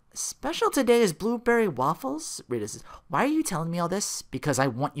 special today is blueberry waffles? Rita says, why are you telling me all this? Because I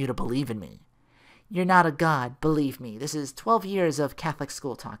want you to believe in me. You're not a god, believe me. This is 12 years of Catholic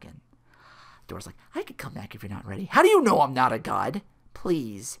school talking. Doris like, I could come back if you're not ready. How do you know I'm not a god?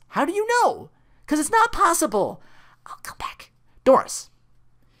 Please. How do you know? Because it's not possible. I'll come back. Doris.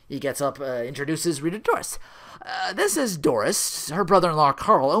 He gets up, introduces Rita to Doris. This is Doris. Her brother-in-law,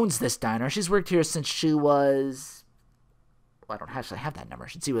 Carl, owns this diner. She's worked here since she was... Well, I don't actually have that number.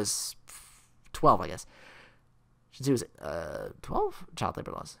 Since he was 12, I guess. Since he was 12? Child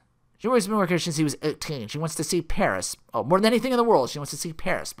labor laws. She's been working here since he was 18. She wants to see Paris. Oh, more than anything in the world, she wants to see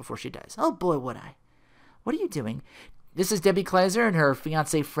Paris before she dies. Oh, boy, would I. What are you doing? This is Debbie Kleiser and her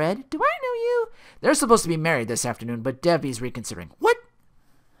fiancé, Fred. Do I know you? They're supposed to be married this afternoon, but Debbie's reconsidering. What?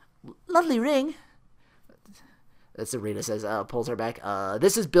 Lovely ring. That's what Rita says, pulls her back.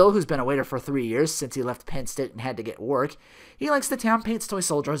 This is Bill, who's been a waiter for 3 years since he left Penn State and had to get work. He likes the town, paints toy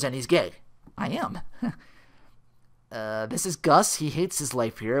soldiers, and he's gay. I am. This is Gus. He hates his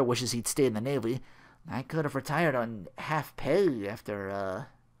life here, wishes he'd stayed in the Navy. I could have retired on half pay after,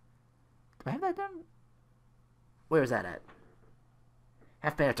 do I have that done? Where is that at?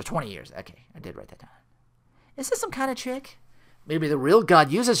 Half pay after 20 years. Okay, I did write that down. Is this some kind of trick? Maybe the real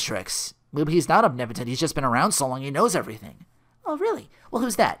God uses tricks. Maybe he's not omnipotent. He's just been around so long he knows everything. Oh, really? Well,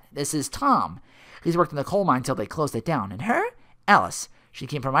 who's that? This is Tom. He's worked in the coal mine till they closed it down. And her? Alice. She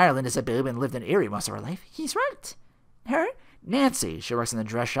came from Ireland as a babe and lived in Erie most of her life. He's right. Her? Nancy. She works in the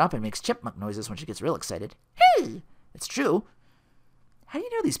dress shop and makes chipmunk noises when she gets real excited. Hey! It's true. How do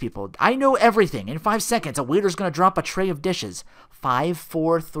you know these people? I know everything. In 5 seconds, a waiter's going to drop a tray of dishes. 5,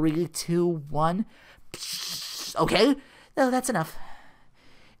 4, 3, 2, 1. Okay? No, that's enough.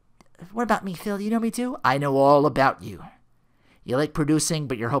 What about me, Phil? You know me too? I know all about you. You like producing,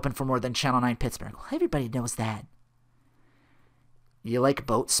 but you're hoping for more than Channel 9 Pittsburgh. Well, everybody knows that. You like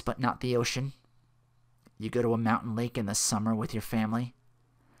boats, but not the ocean. You go to a mountain lake in the summer with your family.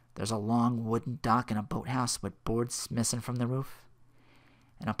 There's a long wooden dock and a boathouse with boards missing from the roof.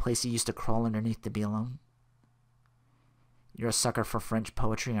 And a place you used to crawl underneath to be alone. You're a sucker for French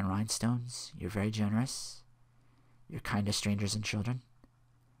poetry and rhinestones. You're very generous. You're kind to strangers and children.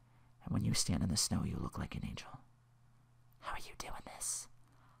 And when you stand in the snow, you look like an angel. How are you doing this?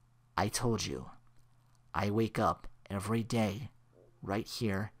 I told you. I wake up every day right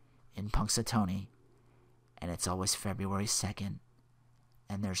here in Punxsutawney, and it's always February 2nd,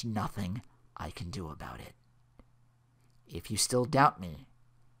 and there's nothing I can do about it. If you still doubt me,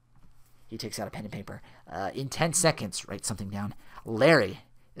 he takes out a pen and paper. In 10 seconds, write something down. Larry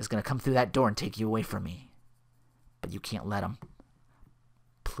is going to come through that door and take you away from me. But you can't let him.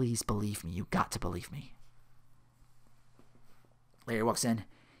 Please believe me. You got to believe me. Larry walks in.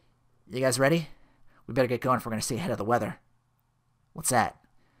 You guys ready? We better get going if we're going to stay ahead of the weather. What's that?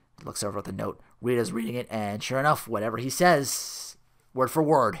 He looks over at the note. Rita's reading it, and sure enough, whatever he says, word for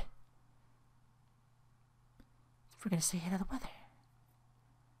word. We're going to stay ahead of the weather.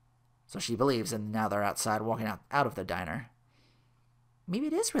 So she believes, and now they're outside walking out of the diner. Maybe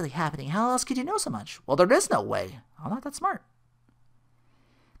it is really happening. How else could you know so much? Well, there is no way. I'm not that smart.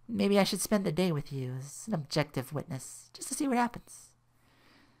 Maybe I should spend the day with you as an objective witness, just to see what happens.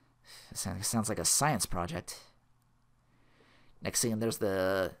 Sounds like a science project. Next scene,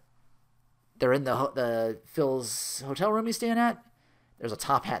 they're in the Phil's hotel room he's staying at. There's a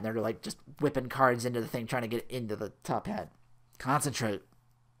top hat, and they're like just whipping cards into the thing, trying to get into the top hat. Concentrate.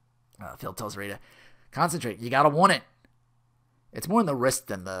 Phil tells Rita, concentrate. You gotta want it. It's more in the wrist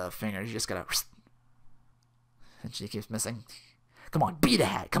than the fingers. You just gotta. And she keeps missing. Come on, be the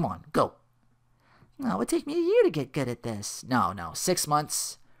hat. Come on, go. No, it would take me a year to get good at this. No. 6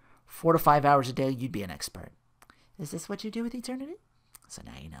 months, 4 to 5 hours a day, you'd be an expert. Is this what you do with eternity? So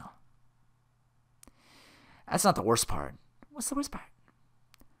now you know. That's not the worst part. What's the worst part?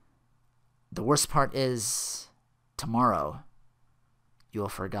 The worst part is tomorrow you'll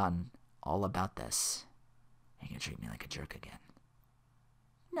have forgotten all about this. And you're going to treat me like a jerk again.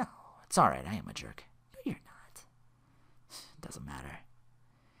 No, it's all right. I am a jerk. No, you're not. It doesn't matter.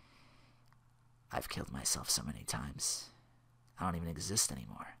 I've killed myself so many times. I don't even exist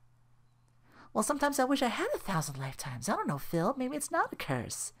anymore. Well, sometimes I wish I had 1,000 lifetimes. I don't know, Phil. Maybe it's not a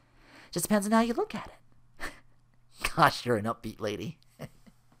curse. Just depends on how you look at it. Gosh, you're an upbeat lady.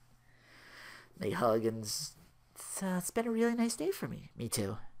 They hug, and it's been a really nice day for me. Me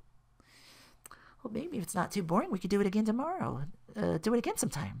too. Well, maybe if it's not too boring, we could do it again tomorrow. Do it again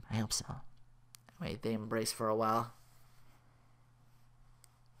sometime. I hope so. Wait, they embrace for a while.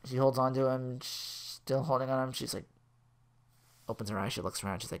 She holds on to him, still holding on him. She's like, opens her eyes. She looks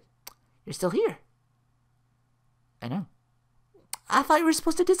around. She's like, you're still here. I know. I thought you were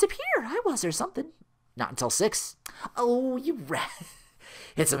supposed to disappear. I was or something. Not until 6. Oh, you rat.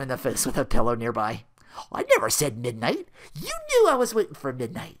 Hits him in the face with a pillow nearby. I never said midnight. You knew I was waiting for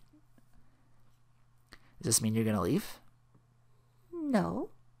midnight. Does this mean you're going to leave? No.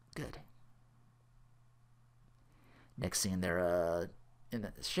 Good. Next scene, they're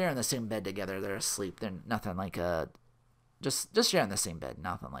sharing the same bed together. They're asleep. They're nothing like just sharing the same bed.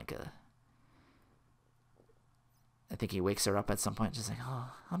 Nothing like I think he wakes her up at some point. Just like, oh,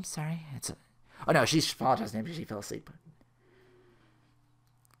 I'm sorry. Oh no, she's apologizing to him because she fell asleep.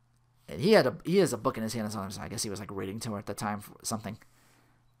 And he has a book in his hand, so I guess he was like reading to her at the time for something.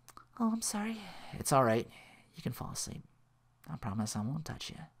 Oh, I'm sorry. It's all right. You can fall asleep. I promise I won't touch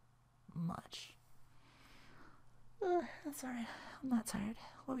you much. That's all right. I'm not tired.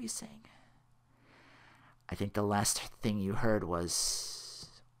 What were you saying? I think the last thing you heard was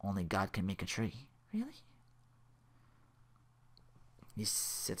only God can make a tree. Really? He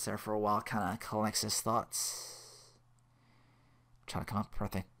sits there for a while, kind of collects his thoughts. Trying to come up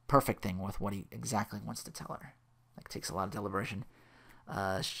with a perfect thing with what he exactly wants to tell her. Like, takes a lot of deliberation.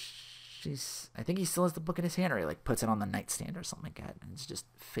 I think he still has the book in his hand, or he like puts it on the nightstand or something like that, and it's just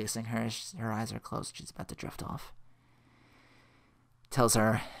facing her. Her eyes are closed. She's about to drift off. Tells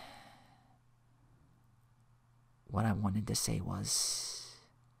her, what I wanted to say was,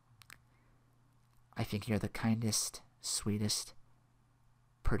 I think you're the kindest, sweetest,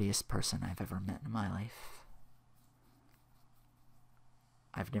 prettiest person I've ever met in my life.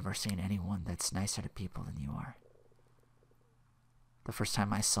 I've never seen anyone that's nicer to people than you are. The first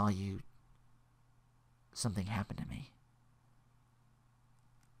time I saw you, something happened to me.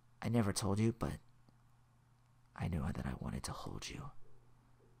 I never told you, but I knew that I wanted to hold you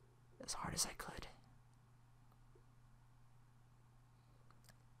as hard as I could.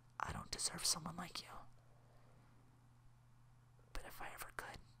 I don't deserve someone like you. But if I ever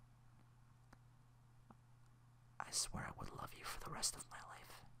could, I swear I would love you for the rest of my life.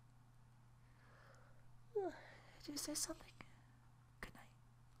 Did you say something? Good night.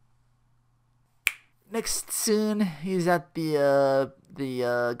 Next scene, he's at the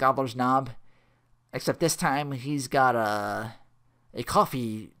Gobbler's Knob. Except this time, he's got a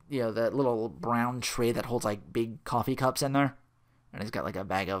coffee, that little brown tray that holds like big coffee cups in there. And he's got like a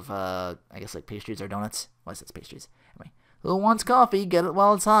bag of, I guess like pastries or donuts. Well, it's pastries. Anyway, who wants coffee? Get it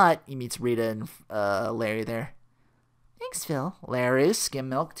while it's hot. He meets Rita and Larry there. Thanks, Phil. Larry, skim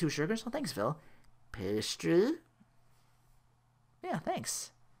milk, 2 sugars. Well, thanks, Phil. Pastry? Yeah,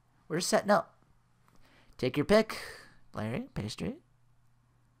 thanks. We're just setting up. Take your pick. Larry, pastry.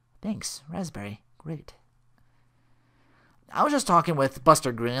 Thanks. Raspberry. Great. I was just talking with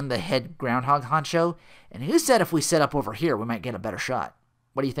Buster Grin, the head Groundhog honcho, and he said if we set up over here, we might get a better shot.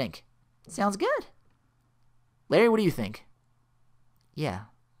 What do you think? Sounds good. Larry, what do you think? Yeah,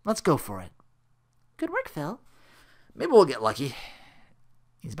 let's go for it. Good work, Phil. Maybe we'll get lucky.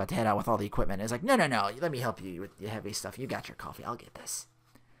 He's about to head out with all the equipment. He's like, no, let me help you with the heavy stuff. You got your coffee. I'll get this.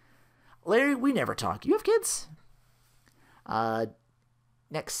 Larry, we never talk. You have kids?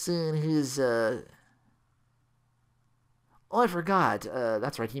 Next scene, who's, oh, I forgot.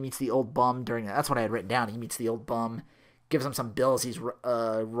 That's right. He meets the old bum during that. That's what I had written down. He meets the old bum gives him some bills he's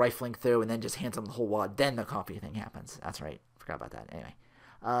rifling through, and then just hands him the whole wad. Then the coffee thing happens. That's right. Forgot about that. Anyway.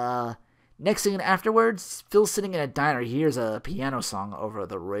 Next scene afterwards, Phil's sitting in a diner. He hears a piano song over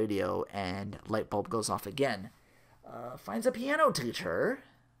the radio, and light bulb goes off again. Finds a piano teacher.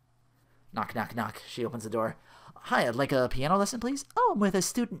 Knock, knock, knock. She opens the door. Hi, I'd like a piano lesson, please. Oh, I'm with a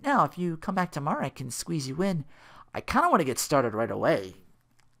student now. If you come back tomorrow, I can squeeze you in. I kind of want to get started right away.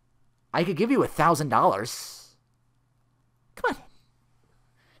 I could give you $1,000. Come on.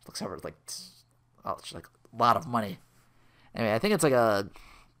 She looks over like, oh, it's like a lot of money. Anyway, I think it's like a,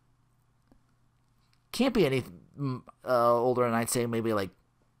 can't be any older than I'd say maybe like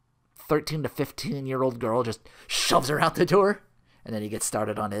 13 to 15-year-old girl just shoves her out the door, and then he gets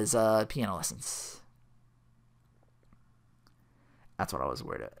started on his piano lessons. That's what I was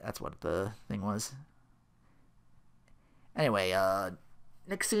worried about. That's what the thing was. Anyway,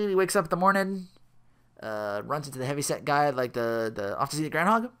 next scene, he wakes up in the morning, runs into the heavyset guy, like the off to see the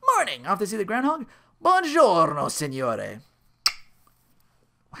groundhog. Morning, off to see the groundhog. Buongiorno, signore.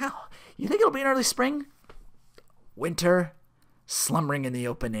 Wow, you think it'll be an early spring? Winter, slumbering in the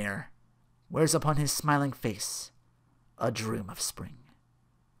open air, wears upon his smiling face a dream of spring.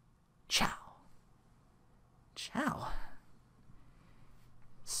 Ciao. Ciao.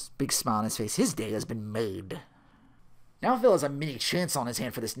 Big smile on his face. His day has been made. Now Phil has a mini chance on his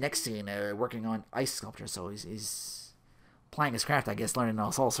hand for this next scene, working on ice sculpture, so he's applying his craft, I guess, learning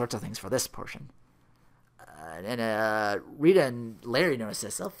all sorts of things for this portion. And Rita and Larry notice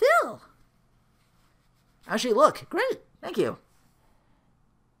this. Oh, Phil! How's she look? Great, thank you.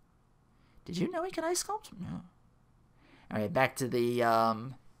 Did you know he could ice sculpt? No. All right, back to the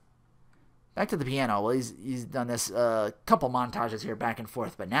piano. Well, he's done this couple montages here back and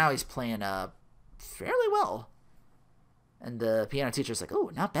forth, but now he's playing fairly well. And the piano teacher's like,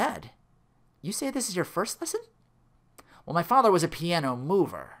 "Oh, not bad. You say this is your first lesson?" Well, my father was a piano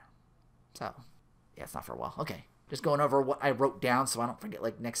mover, so yeah, it's not for a while. Okay, just going over what I wrote down so I don't forget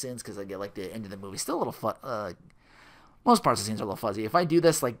like next scenes, because I get like the end of the movie still a little fun. Most parts of the scenes are a little fuzzy. If I do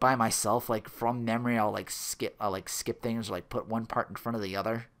this like by myself, like from memory, I'll skip things, or like put one part in front of the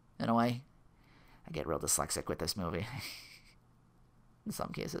other in a way. I get real dyslexic with this movie in some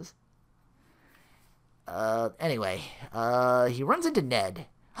cases. Anyway, he runs into Ned.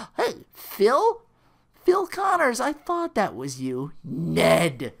 Hey, Phil? Phil Connors, I thought that was you.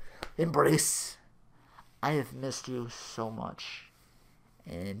 Ned! Embrace. I have missed you so much.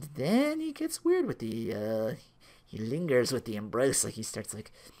 And then he gets weird with the, he lingers with the embrace, like he starts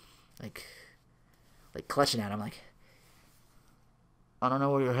like clutching at him, like, I don't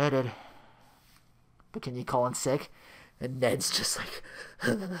know where you're headed, but can you call in sick? And Ned's just like,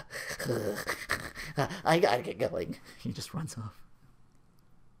 I gotta get going. He just runs off.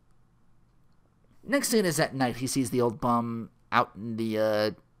 Next scene is at night. He sees the old bum out in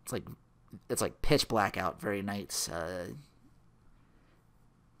the, it's like pitch black out, very night.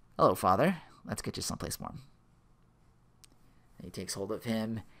 Hello, Father. Let's get you someplace warm. And he takes hold of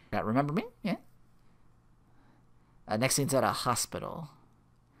him. Remember me? Yeah. Next scene's at a hospital.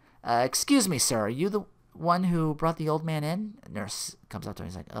 Excuse me, sir. Are you the one who brought the old man in? A nurse comes up to him.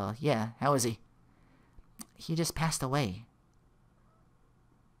 He's like, yeah. How is he? He just passed away.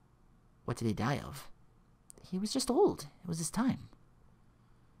 What did he die of? He was just old. It was his time.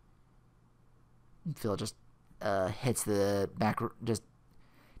 And Phil just hits the back, just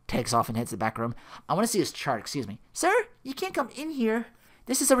takes off and hits the back room. I want to see his chart. Excuse me. Sir, you can't come in here.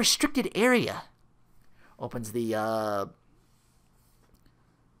 This is a restricted area. Opens the,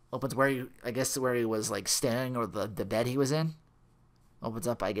 opens where he, I guess where he was like staying, or the bed he was in. Opens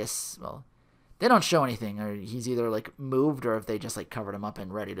up, I guess, well, they don't show anything, or he's either like moved, or if they just like covered him up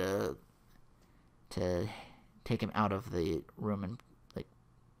and ready to take him out of the room and like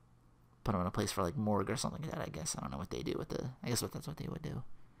put him in a place for like morgue or something like that, I guess. I don't know what they do with the, I guess that's what they would do.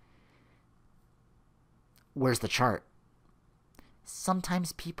 Where's the chart?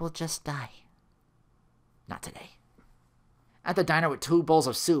 Sometimes people just die. Not today. At the diner with 2 bowls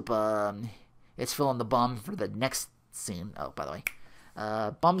of soup, it's filling the bum for the next scene. Oh, by the way.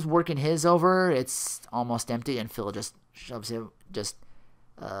 Bum's working his over. It's almost empty, and Phil just shoves him, just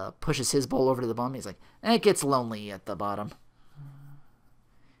pushes his bowl over to the bum. He's like, it gets lonely at the bottom.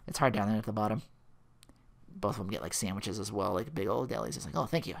 It's hard down there at the bottom. Both of them get like sandwiches as well, like big old delis. It's like, oh,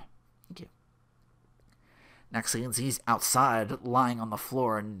 thank you. Thank you. Next scene, he's outside, lying on the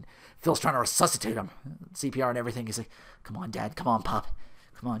floor, and Phil's trying to resuscitate him. CPR and everything. He's like, come on, Dad. Come on, Pop.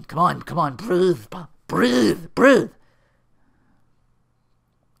 Come on, come on, come on. Breathe, Pop. Breathe, breathe.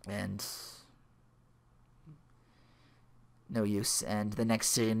 And no use. And the next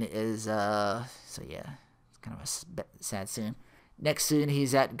scene is, so yeah, kind of a sad scene. Next scene,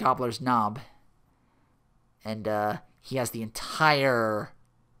 he's at Gobbler's Knob. And he has the entire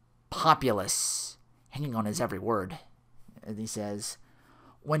populace hanging on his every word. And he says,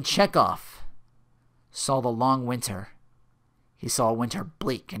 when Chekhov saw the long winter, he saw a winter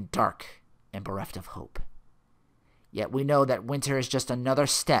bleak and dark and bereft of hope. Yet we know that winter is just another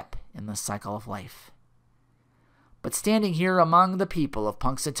step in the cycle of life. But standing here among the people of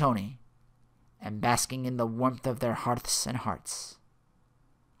Punxsutawney and basking in the warmth of their hearths and hearts,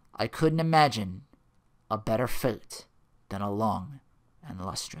 I couldn't imagine a better fate than a long and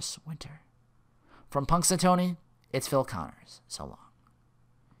lustrous winter. From Punxsutawney, it's Phil Connors. So long.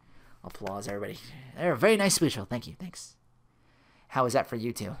 Applause, everybody. They're a very nice speech. Thank you. Thanks. How was that for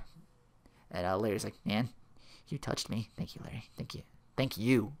you two? And Larry's like, man, you touched me. Thank you, Larry. Thank you. Thank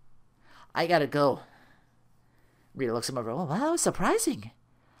you. I gotta go. Rita looks him over. Oh, wow, that was surprising.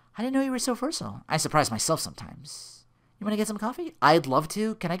 I didn't know you were so versatile. I surprise myself sometimes. You want to get some coffee? I'd love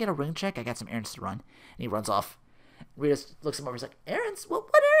to. Can I get a ring check? I got some errands to run. And he runs off. Rita looks him over. He's like, errands? What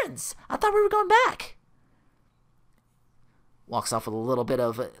errands? I thought we were going back. Walks off with a little bit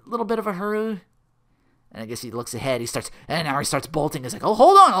of a hurry. And I guess he looks ahead. He starts bolting. He's like, oh,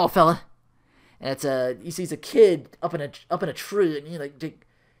 hold on, old fella. And it's he sees a kid up in a tree, and he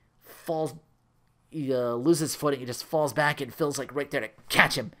falls. He loses footing. He just falls back, and Phil's like right there to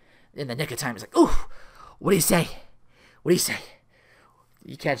catch him in the nick of time. He's like, ooh, what do you say? What do you say?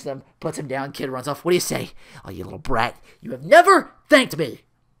 You catch them, puts him down. Kid runs off. What do you say? Oh, you little brat! You have never thanked me.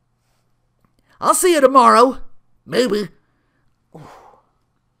 I'll see you tomorrow, maybe.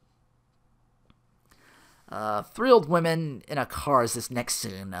 Three old women in a car is this next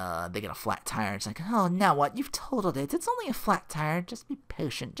scene. They get a flat tire. It's like, oh, now what? You've totaled it. It's only a flat tire. Just be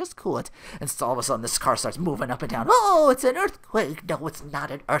patient. Just cool it. And so all of a sudden, this car starts moving up and down. Oh, it's an earthquake. No, it's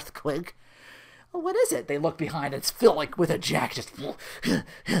not an earthquake. Oh, what is it? They look behind. It's Phil, like, with a jack. Just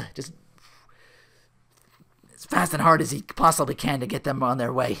as fast and hard as he possibly can to get them on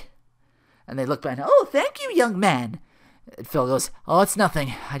their way. And they look behind. Oh, thank you, young man. And Phil goes, oh, it's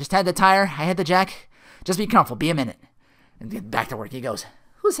nothing. I just had the tire. I had the jack. Just be comfortable. Be a minute. And get back to work. He goes,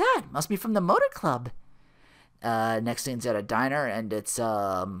 who's that? Must be from the motor club. Next scene's at a diner, and it's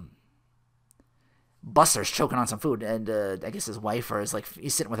Buster's choking on some food. And I guess his wife, or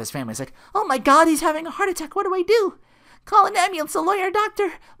he's sitting with his family. He's like, oh my God, he's having a heart attack. What do I do? Call an ambulance, a lawyer, a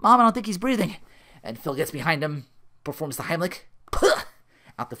doctor. Mom, I don't think he's breathing. And Phil gets behind him, performs the Heimlich. Puh!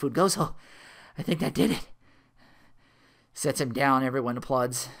 Out the food goes. Oh, I think that did it. Sets him down. Everyone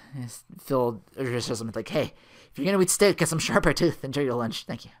applauds. Phil just says something like, hey, if you're going to eat steak, get some sharper tooth. Enjoy your lunch.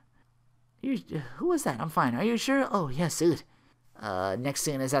 Thank you. Who was that? I'm fine. Are you sure? Oh, yes, dude. Next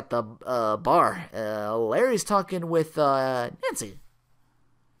scene is at the bar. Larry's talking with Nancy.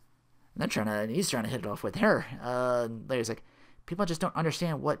 And he's trying to hit it off with her. Larry's like, people just don't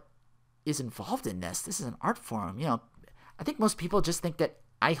understand what is involved in this. This is an art form. I think most people just think that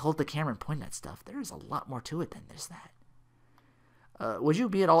I hold the camera and point at stuff. There's a lot more to it than there's that. Would you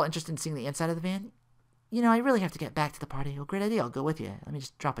be at all interested in seeing the inside of the van? I really have to get back to the party. Oh, great idea. I'll go with you. Let me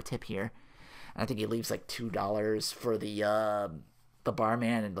just drop a tip here. And I think he leaves like $2 for the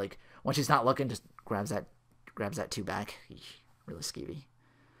barman, and once he's not looking, just grabs that $2 back. Really skeevy.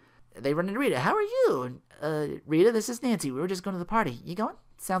 They run into Rita. How are you? Rita, this is Nancy. We were just going to the party. You going?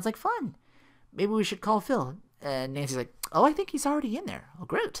 Sounds like fun. Maybe we should call Phil. And Nancy's like, oh, I think he's already in there. Oh,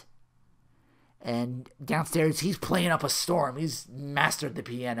 great. And downstairs, he's playing up a storm. He's mastered the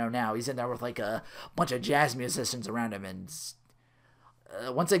piano now. He's in there with a bunch of jazz musicians around him. And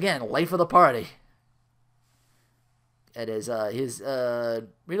once again, life of the party. It is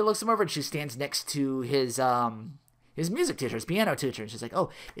Rita looks him over, and she stands next to his music teacher, his piano teacher. And she's like, oh,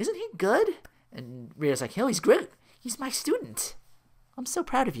 isn't he good? And Rita's like, oh, he's great. He's my student. I'm so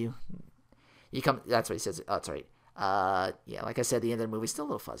proud of you. That's what he says. Oh, that's right. Yeah, like I said, the end of the movie's still a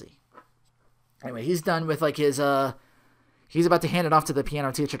little fuzzy. Anyway, he's done with his he's about to hand it off to the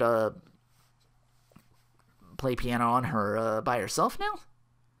piano teacher to play piano on her by herself now.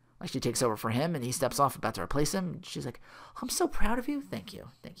 She takes over for him, and he steps off, about to replace him. She's like, I'm so proud of you. Thank you.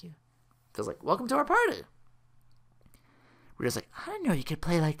 Phil's like, welcome to our party. Rita's like, I didn't know you could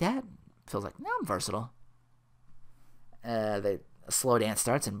play like that. Phil's like, no, I'm versatile. A slow dance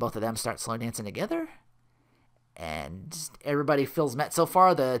starts, and both of them start slow dancing together. And everybody Phil's met so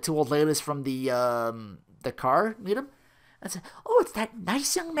far, the two old ladies from the car meet him. And say, oh, it's that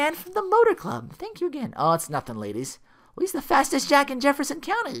nice young man from the motor club. Thank you again. Oh, it's nothing, ladies. Well, he's the fastest jack in Jefferson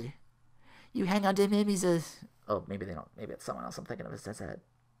County. You hang on to him, he's a... Oh, maybe they don't. Maybe it's someone else I'm thinking of. Says that.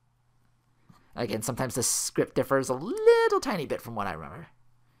 Again, sometimes the script differs a little tiny bit from what I remember.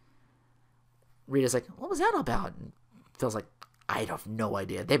 Rita's like, what was that about? And Phil's like, I have no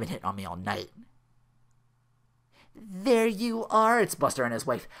idea. They've been hitting on me all night. There you are. It's Buster and his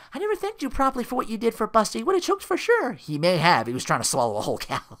wife. I never thanked you properly for what you did for Buster. He would have choked for sure. He may have. He was trying to swallow a whole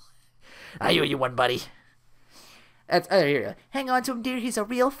cow. I owe you one, buddy. Here. Hang on to him, dear. He's a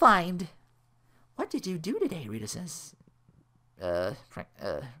real find. What did you do today? Rita says. Frank.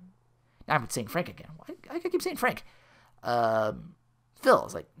 I'm saying Frank again. I keep saying Frank.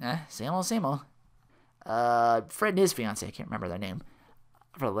 Phil's like, same old, same old. Fred and his fiance. I can't remember their name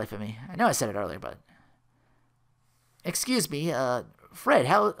for the life of me. I know I said it earlier, but. Excuse me, Fred,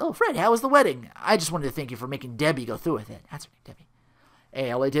 how was the wedding? I just wanted to thank you for making Debbie go through with it. That's right, Debbie.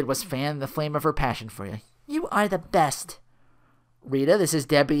 Hey, all I did was fan the flame of her passion for you. You are the best. Rita, this is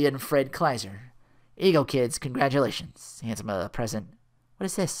Debbie and Fred Kleiser. Here you go, kids. Congratulations. Hands him a present. What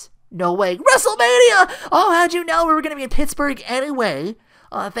is this? No way. WrestleMania! Oh, how'd you know we were going to be in Pittsburgh anyway?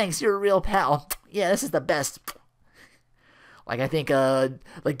 Thanks, you're a real pal. Yeah, this is the best. Like, I think,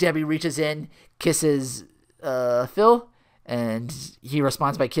 Debbie reaches in, kisses... Phil, and he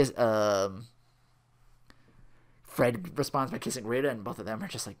responds by Fred responds by kissing Rita, and both of them are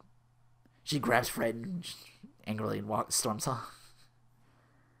just like, she grabs Fred and angrily storms off.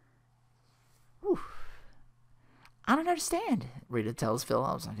 Whew. I don't understand, Rita tells Phil.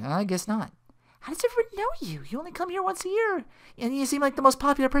 I was like, I guess not. How does everyone know you? You only come here once a year, and you seem like the most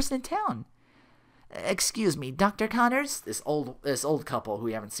popular person in town. Excuse me, Dr. Connors? This old couple who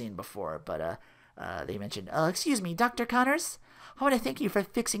we haven't seen before, but, they mentioned, excuse me, Dr. Connors? I want to thank you for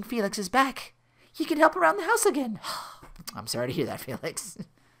fixing Felix's back. He can help around the house again. I'm sorry to hear that, Felix.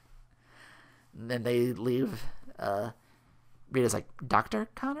 And then they leave. Rita's like, Dr.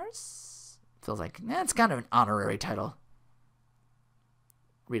 Connors? Phil's like, it's kind of an honorary title.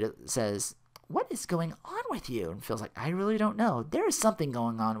 Rita says, what is going on with you? And Phil's like, I really don't know. There is something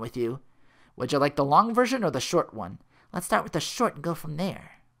going on with you. Would you like the long version or the short one? Let's start with the short and go from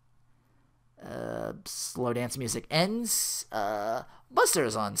there. Slow dance music ends.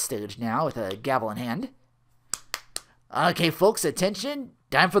 Buster's on stage now with a gavel in hand. Okay, folks, attention.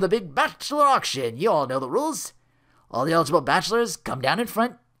 Time for the big bachelor auction. You all know the rules. All the eligible bachelors come down in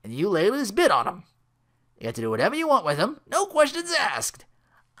front, and you ladies bid on them. You have to do whatever you want with them. No questions asked.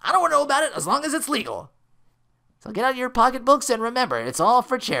 I don't want to know about it as long as it's legal. So get out your pocketbooks and remember, it's all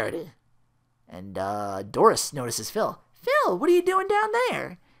for charity. And Doris notices Phil. Phil, what are you doing down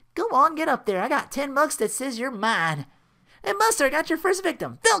there? Go on, get up there. I got $10 that says you're mine. Hey, Buster, I got your first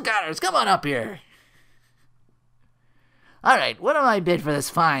victim. Phil Connors, come on up here. All right, what do I bid for this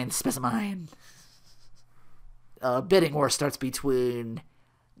fine specimen? Bidding war starts between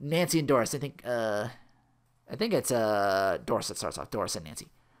Nancy and Doris. I think it's Doris that starts off. Doris and Nancy.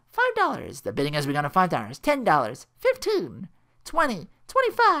 $5. The bidding has begun at $5. $10. $15. $20. $25.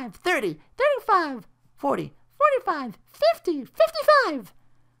 $30. $35. $40. $45. $50. $55.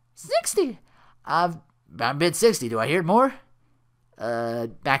 $60. I've bid $60. Do I hear more?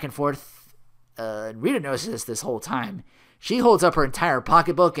 Back and forth. Rita notices this whole time. She holds up her entire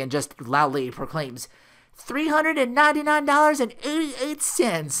pocketbook and just loudly proclaims,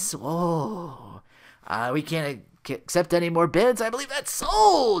 $399.88. Oh, we can't accept any more bids. I believe that's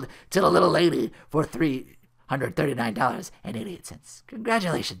sold to the little lady for $339.88.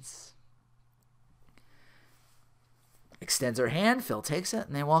 Congratulations. Extends her hand. Phil takes it,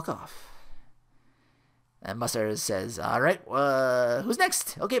 and they walk off. And Buster says, all right, who's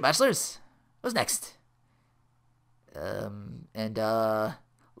next? Okay, bachelors. Who's next?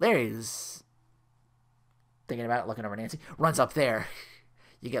 Larry's thinking about it, looking over Nancy. Runs up there.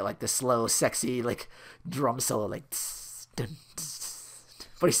 You get, like, the slow, sexy, like, drum solo, like, tss, dun, tss,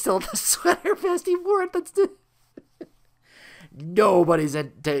 but he's still in the sweater vest. He wore it. That's nobody's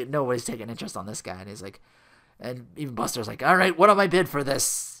taking interest on this guy. And he's like, and even Buster's like, all right, what do I bid for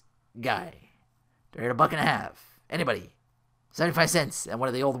this guy? They're $1.50. Anybody? 75 cents. And one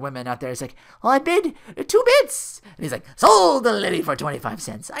of the old women out there is like, well, I bid 2 bits. And he's like, sold the lady for 25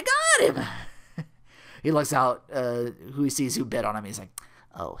 cents. I got him. He looks out, who he sees who bid on him. He's like,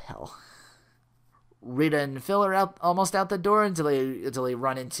 oh, hell. Rita and Phil are almost out the door until they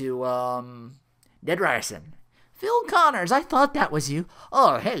run into Ned Ryerson. Phil Connors, I thought that was you.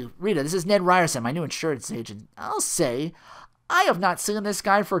 Oh, hey, Rita, this is Ned Ryerson, my new insurance agent. I'll say, I have not seen this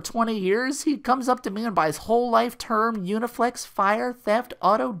guy for 20 years. He comes up to me and buys whole life term, Uniflex, fire, theft,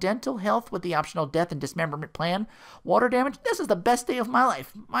 auto, dental, health with the optional death and dismemberment plan, water damage. This is the best day of my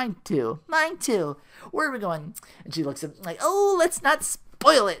life. Mine too. Mine too. Where are we going? And she looks at me like, oh, let's not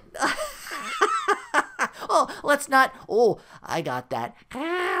spoil it. Oh, let's not. Oh, I got that.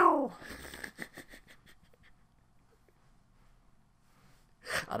 Ow.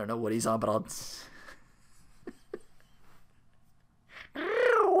 I don't know what he's on, but I'll...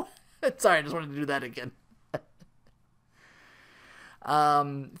 Sorry, I just wanted to do that again.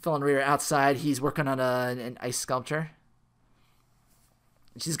 Phil and Rita are outside. He's working on an ice sculpture.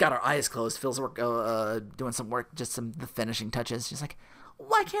 She's got her eyes closed. Phil's doing some work, just the finishing touches. She's like,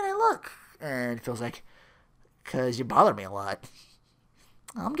 why can't I look? And Phil's like, because you bother me a lot.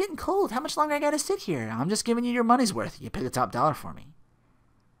 I'm getting cold. How much longer I got to sit here? I'm just giving you your money's worth. You pay the top dollar for me.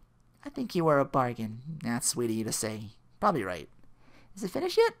 I think you were a bargain. That's sweet of you to say. Probably right. Is it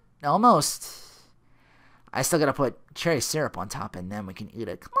finished yet? Almost. I still gotta put cherry syrup on top and then we can eat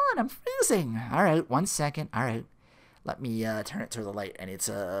it. Come on, I'm freezing. Alright, 1 second. Alright. Let me turn it to the light. And it's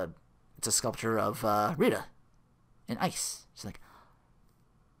a sculpture of Rita in ice. She's like,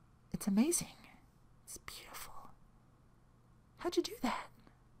 it's amazing. It's beautiful. How'd you do that?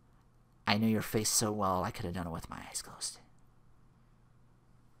 I know your face so well I could have done it with my eyes closed.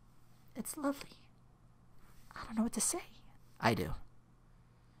 It's lovely. I don't know what to say. I do.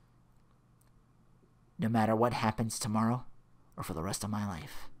 No matter what happens tomorrow or for the rest of my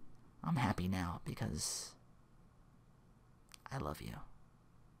life, I'm happy now because I love you.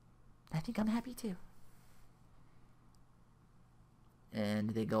 I think I'm happy too. And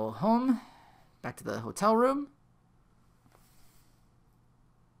they go home, back to the hotel room.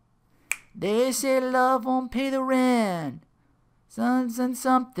 They say love won't pay the rent.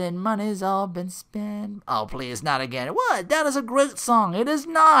 Something, money's all been spent. Oh, please, not again. What? That is a great song. It is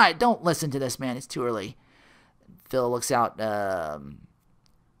not. Don't listen to this, man. It's too early. Phil looks out,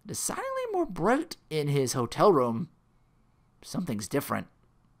 decidedly more bright in his hotel room. Something's different.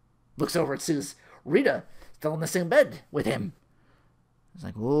 Looks over and sees Rita still in the same bed with him. He's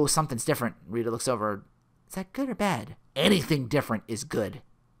like, whoa, something's different. Rita looks over. Is that good or bad? Anything different is good.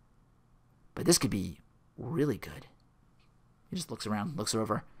 But this could be really good. He just looks around, looks her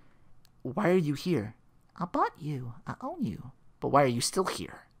over. Why are you here? I bought you. I own you. But why are you still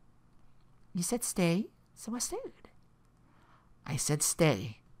here? You said stay, so I stayed. I said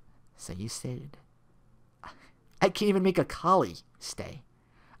stay, so you stayed. I can't even make a collie stay.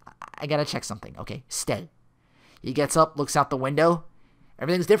 I gotta check something, okay? Stay. He gets up, looks out the window.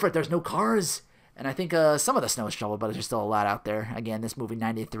 Everything's different. There's no cars. And I think some of the snow is shoveled, but there's still a lot out there. Again, this movie,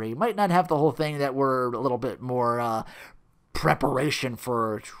 93, might not have the whole thing that we're a little bit more... preparation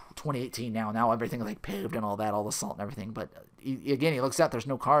for 2018 now. Now everything like paved and all that, all the salt and everything. But he looks out. There's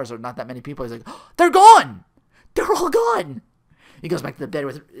no cars or not that many people. He's like, oh, they're gone. They're all gone. He goes back to the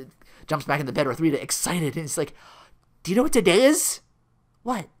bed jumps back in the bed with Rita, excited. And he's like, do you know what today is?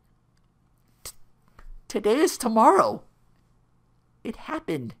 What? Today is tomorrow. It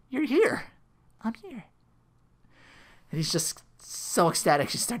happened. You're here. I'm here. And he's just so ecstatic.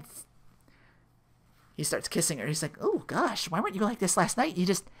 He starts kissing her. He's like, oh, gosh, why weren't you like this last night? You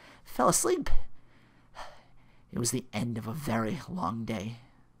just fell asleep. It was the end of a very long day.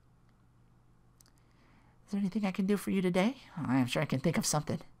 Is there anything I can do for you today? I'm sure I can think of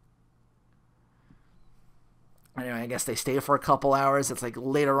something. Anyway, I guess they stay for a couple hours. It's like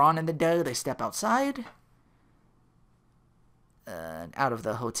later on in the day, they step outside. And out of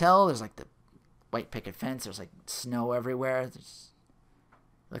the hotel, there's like the white picket fence. There's like snow everywhere.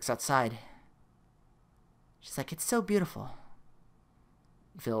 Looks outside. She's like, it's so beautiful.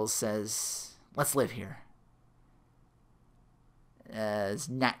 Phil says, let's live here. As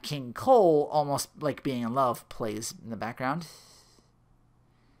Nat King Cole, almost like being in love, plays in the background.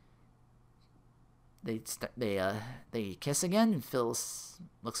 They kiss again, and Phil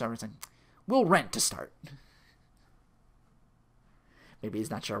looks over and says, we'll rent to start. Maybe he's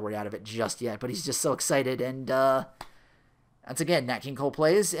not sure we're out of it just yet, but he's just so excited. And once again, Nat King Cole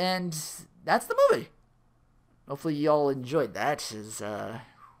plays, and that's the movie. Hopefully you all enjoyed that.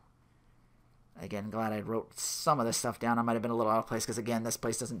 Again, glad I wrote some of this stuff down. I might have been a little out of place because, again, this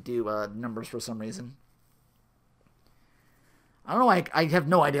place doesn't do numbers for some reason. I don't know why. I have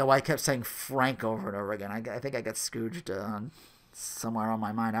no idea why I kept saying Frank over and over again. I think I got Scrooged somewhere on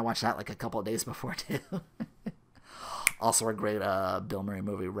my mind. I watched that like a couple of days before, too. Also a great Bill Murray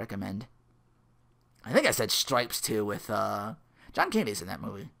movie. Recommend. I think I said Stripes, too, with John Candy's in that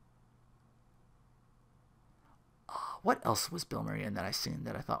movie. What else was Bill Murray in that I seen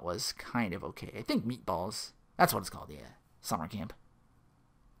that I thought was kind of okay? I think Meatballs. That's what it's called, yeah. Summer Camp.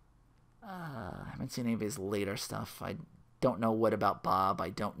 I haven't seen any of his later stuff. I don't know What About Bob. I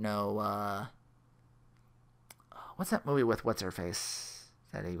don't know, what's that movie with What's-Her-Face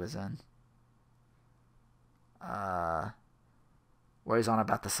that he was in? Where he's on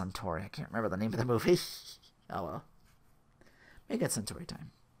about the Suntory. I can't remember the name of the movie. Oh, well. Maybe it's Suntory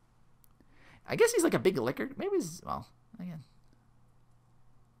time. I guess he's like a big liquor. Maybe he's, well, again.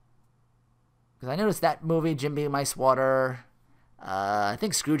 Because I noticed that movie, Jim Beam Ice Water. I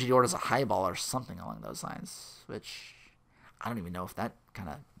think Scrooge orders a highball or something along those lines, which I don't even know if that kind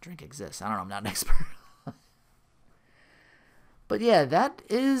of drink exists. I don't know. I'm not an expert. But yeah, that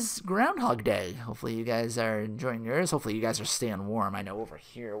is Groundhog Day. Hopefully you guys are enjoying yours. Hopefully you guys are staying warm. I know over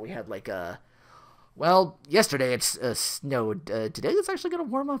here we had like a... Well, yesterday it snowed. Today it's actually going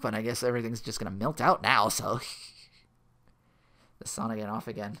to warm up, and I guess everything's just going to melt out now, so... The sun again off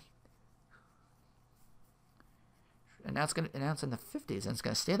again. And now it's in the 50s, and it's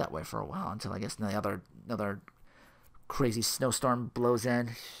going to stay that way for a while until I guess another crazy snowstorm blows in.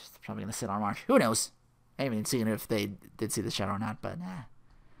 It's probably going to sit on March. Who knows? I haven't even seen if they did see the shadow or not, but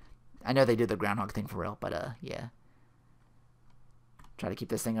I know they do the Groundhog thing for real, but yeah. Try to keep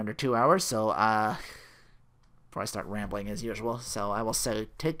this thing under 2 hours, so before I start rambling as usual. So I will say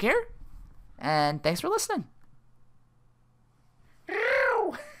take care, and thanks for listening.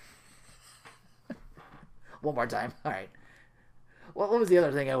 One more time. All right. What was the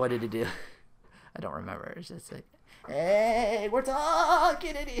other thing I wanted to do? I don't remember. It's just like, hey, we're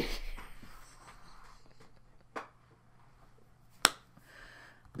talking in here.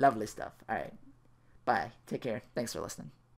 Lovely stuff. All right. Bye. Take care. Thanks for listening.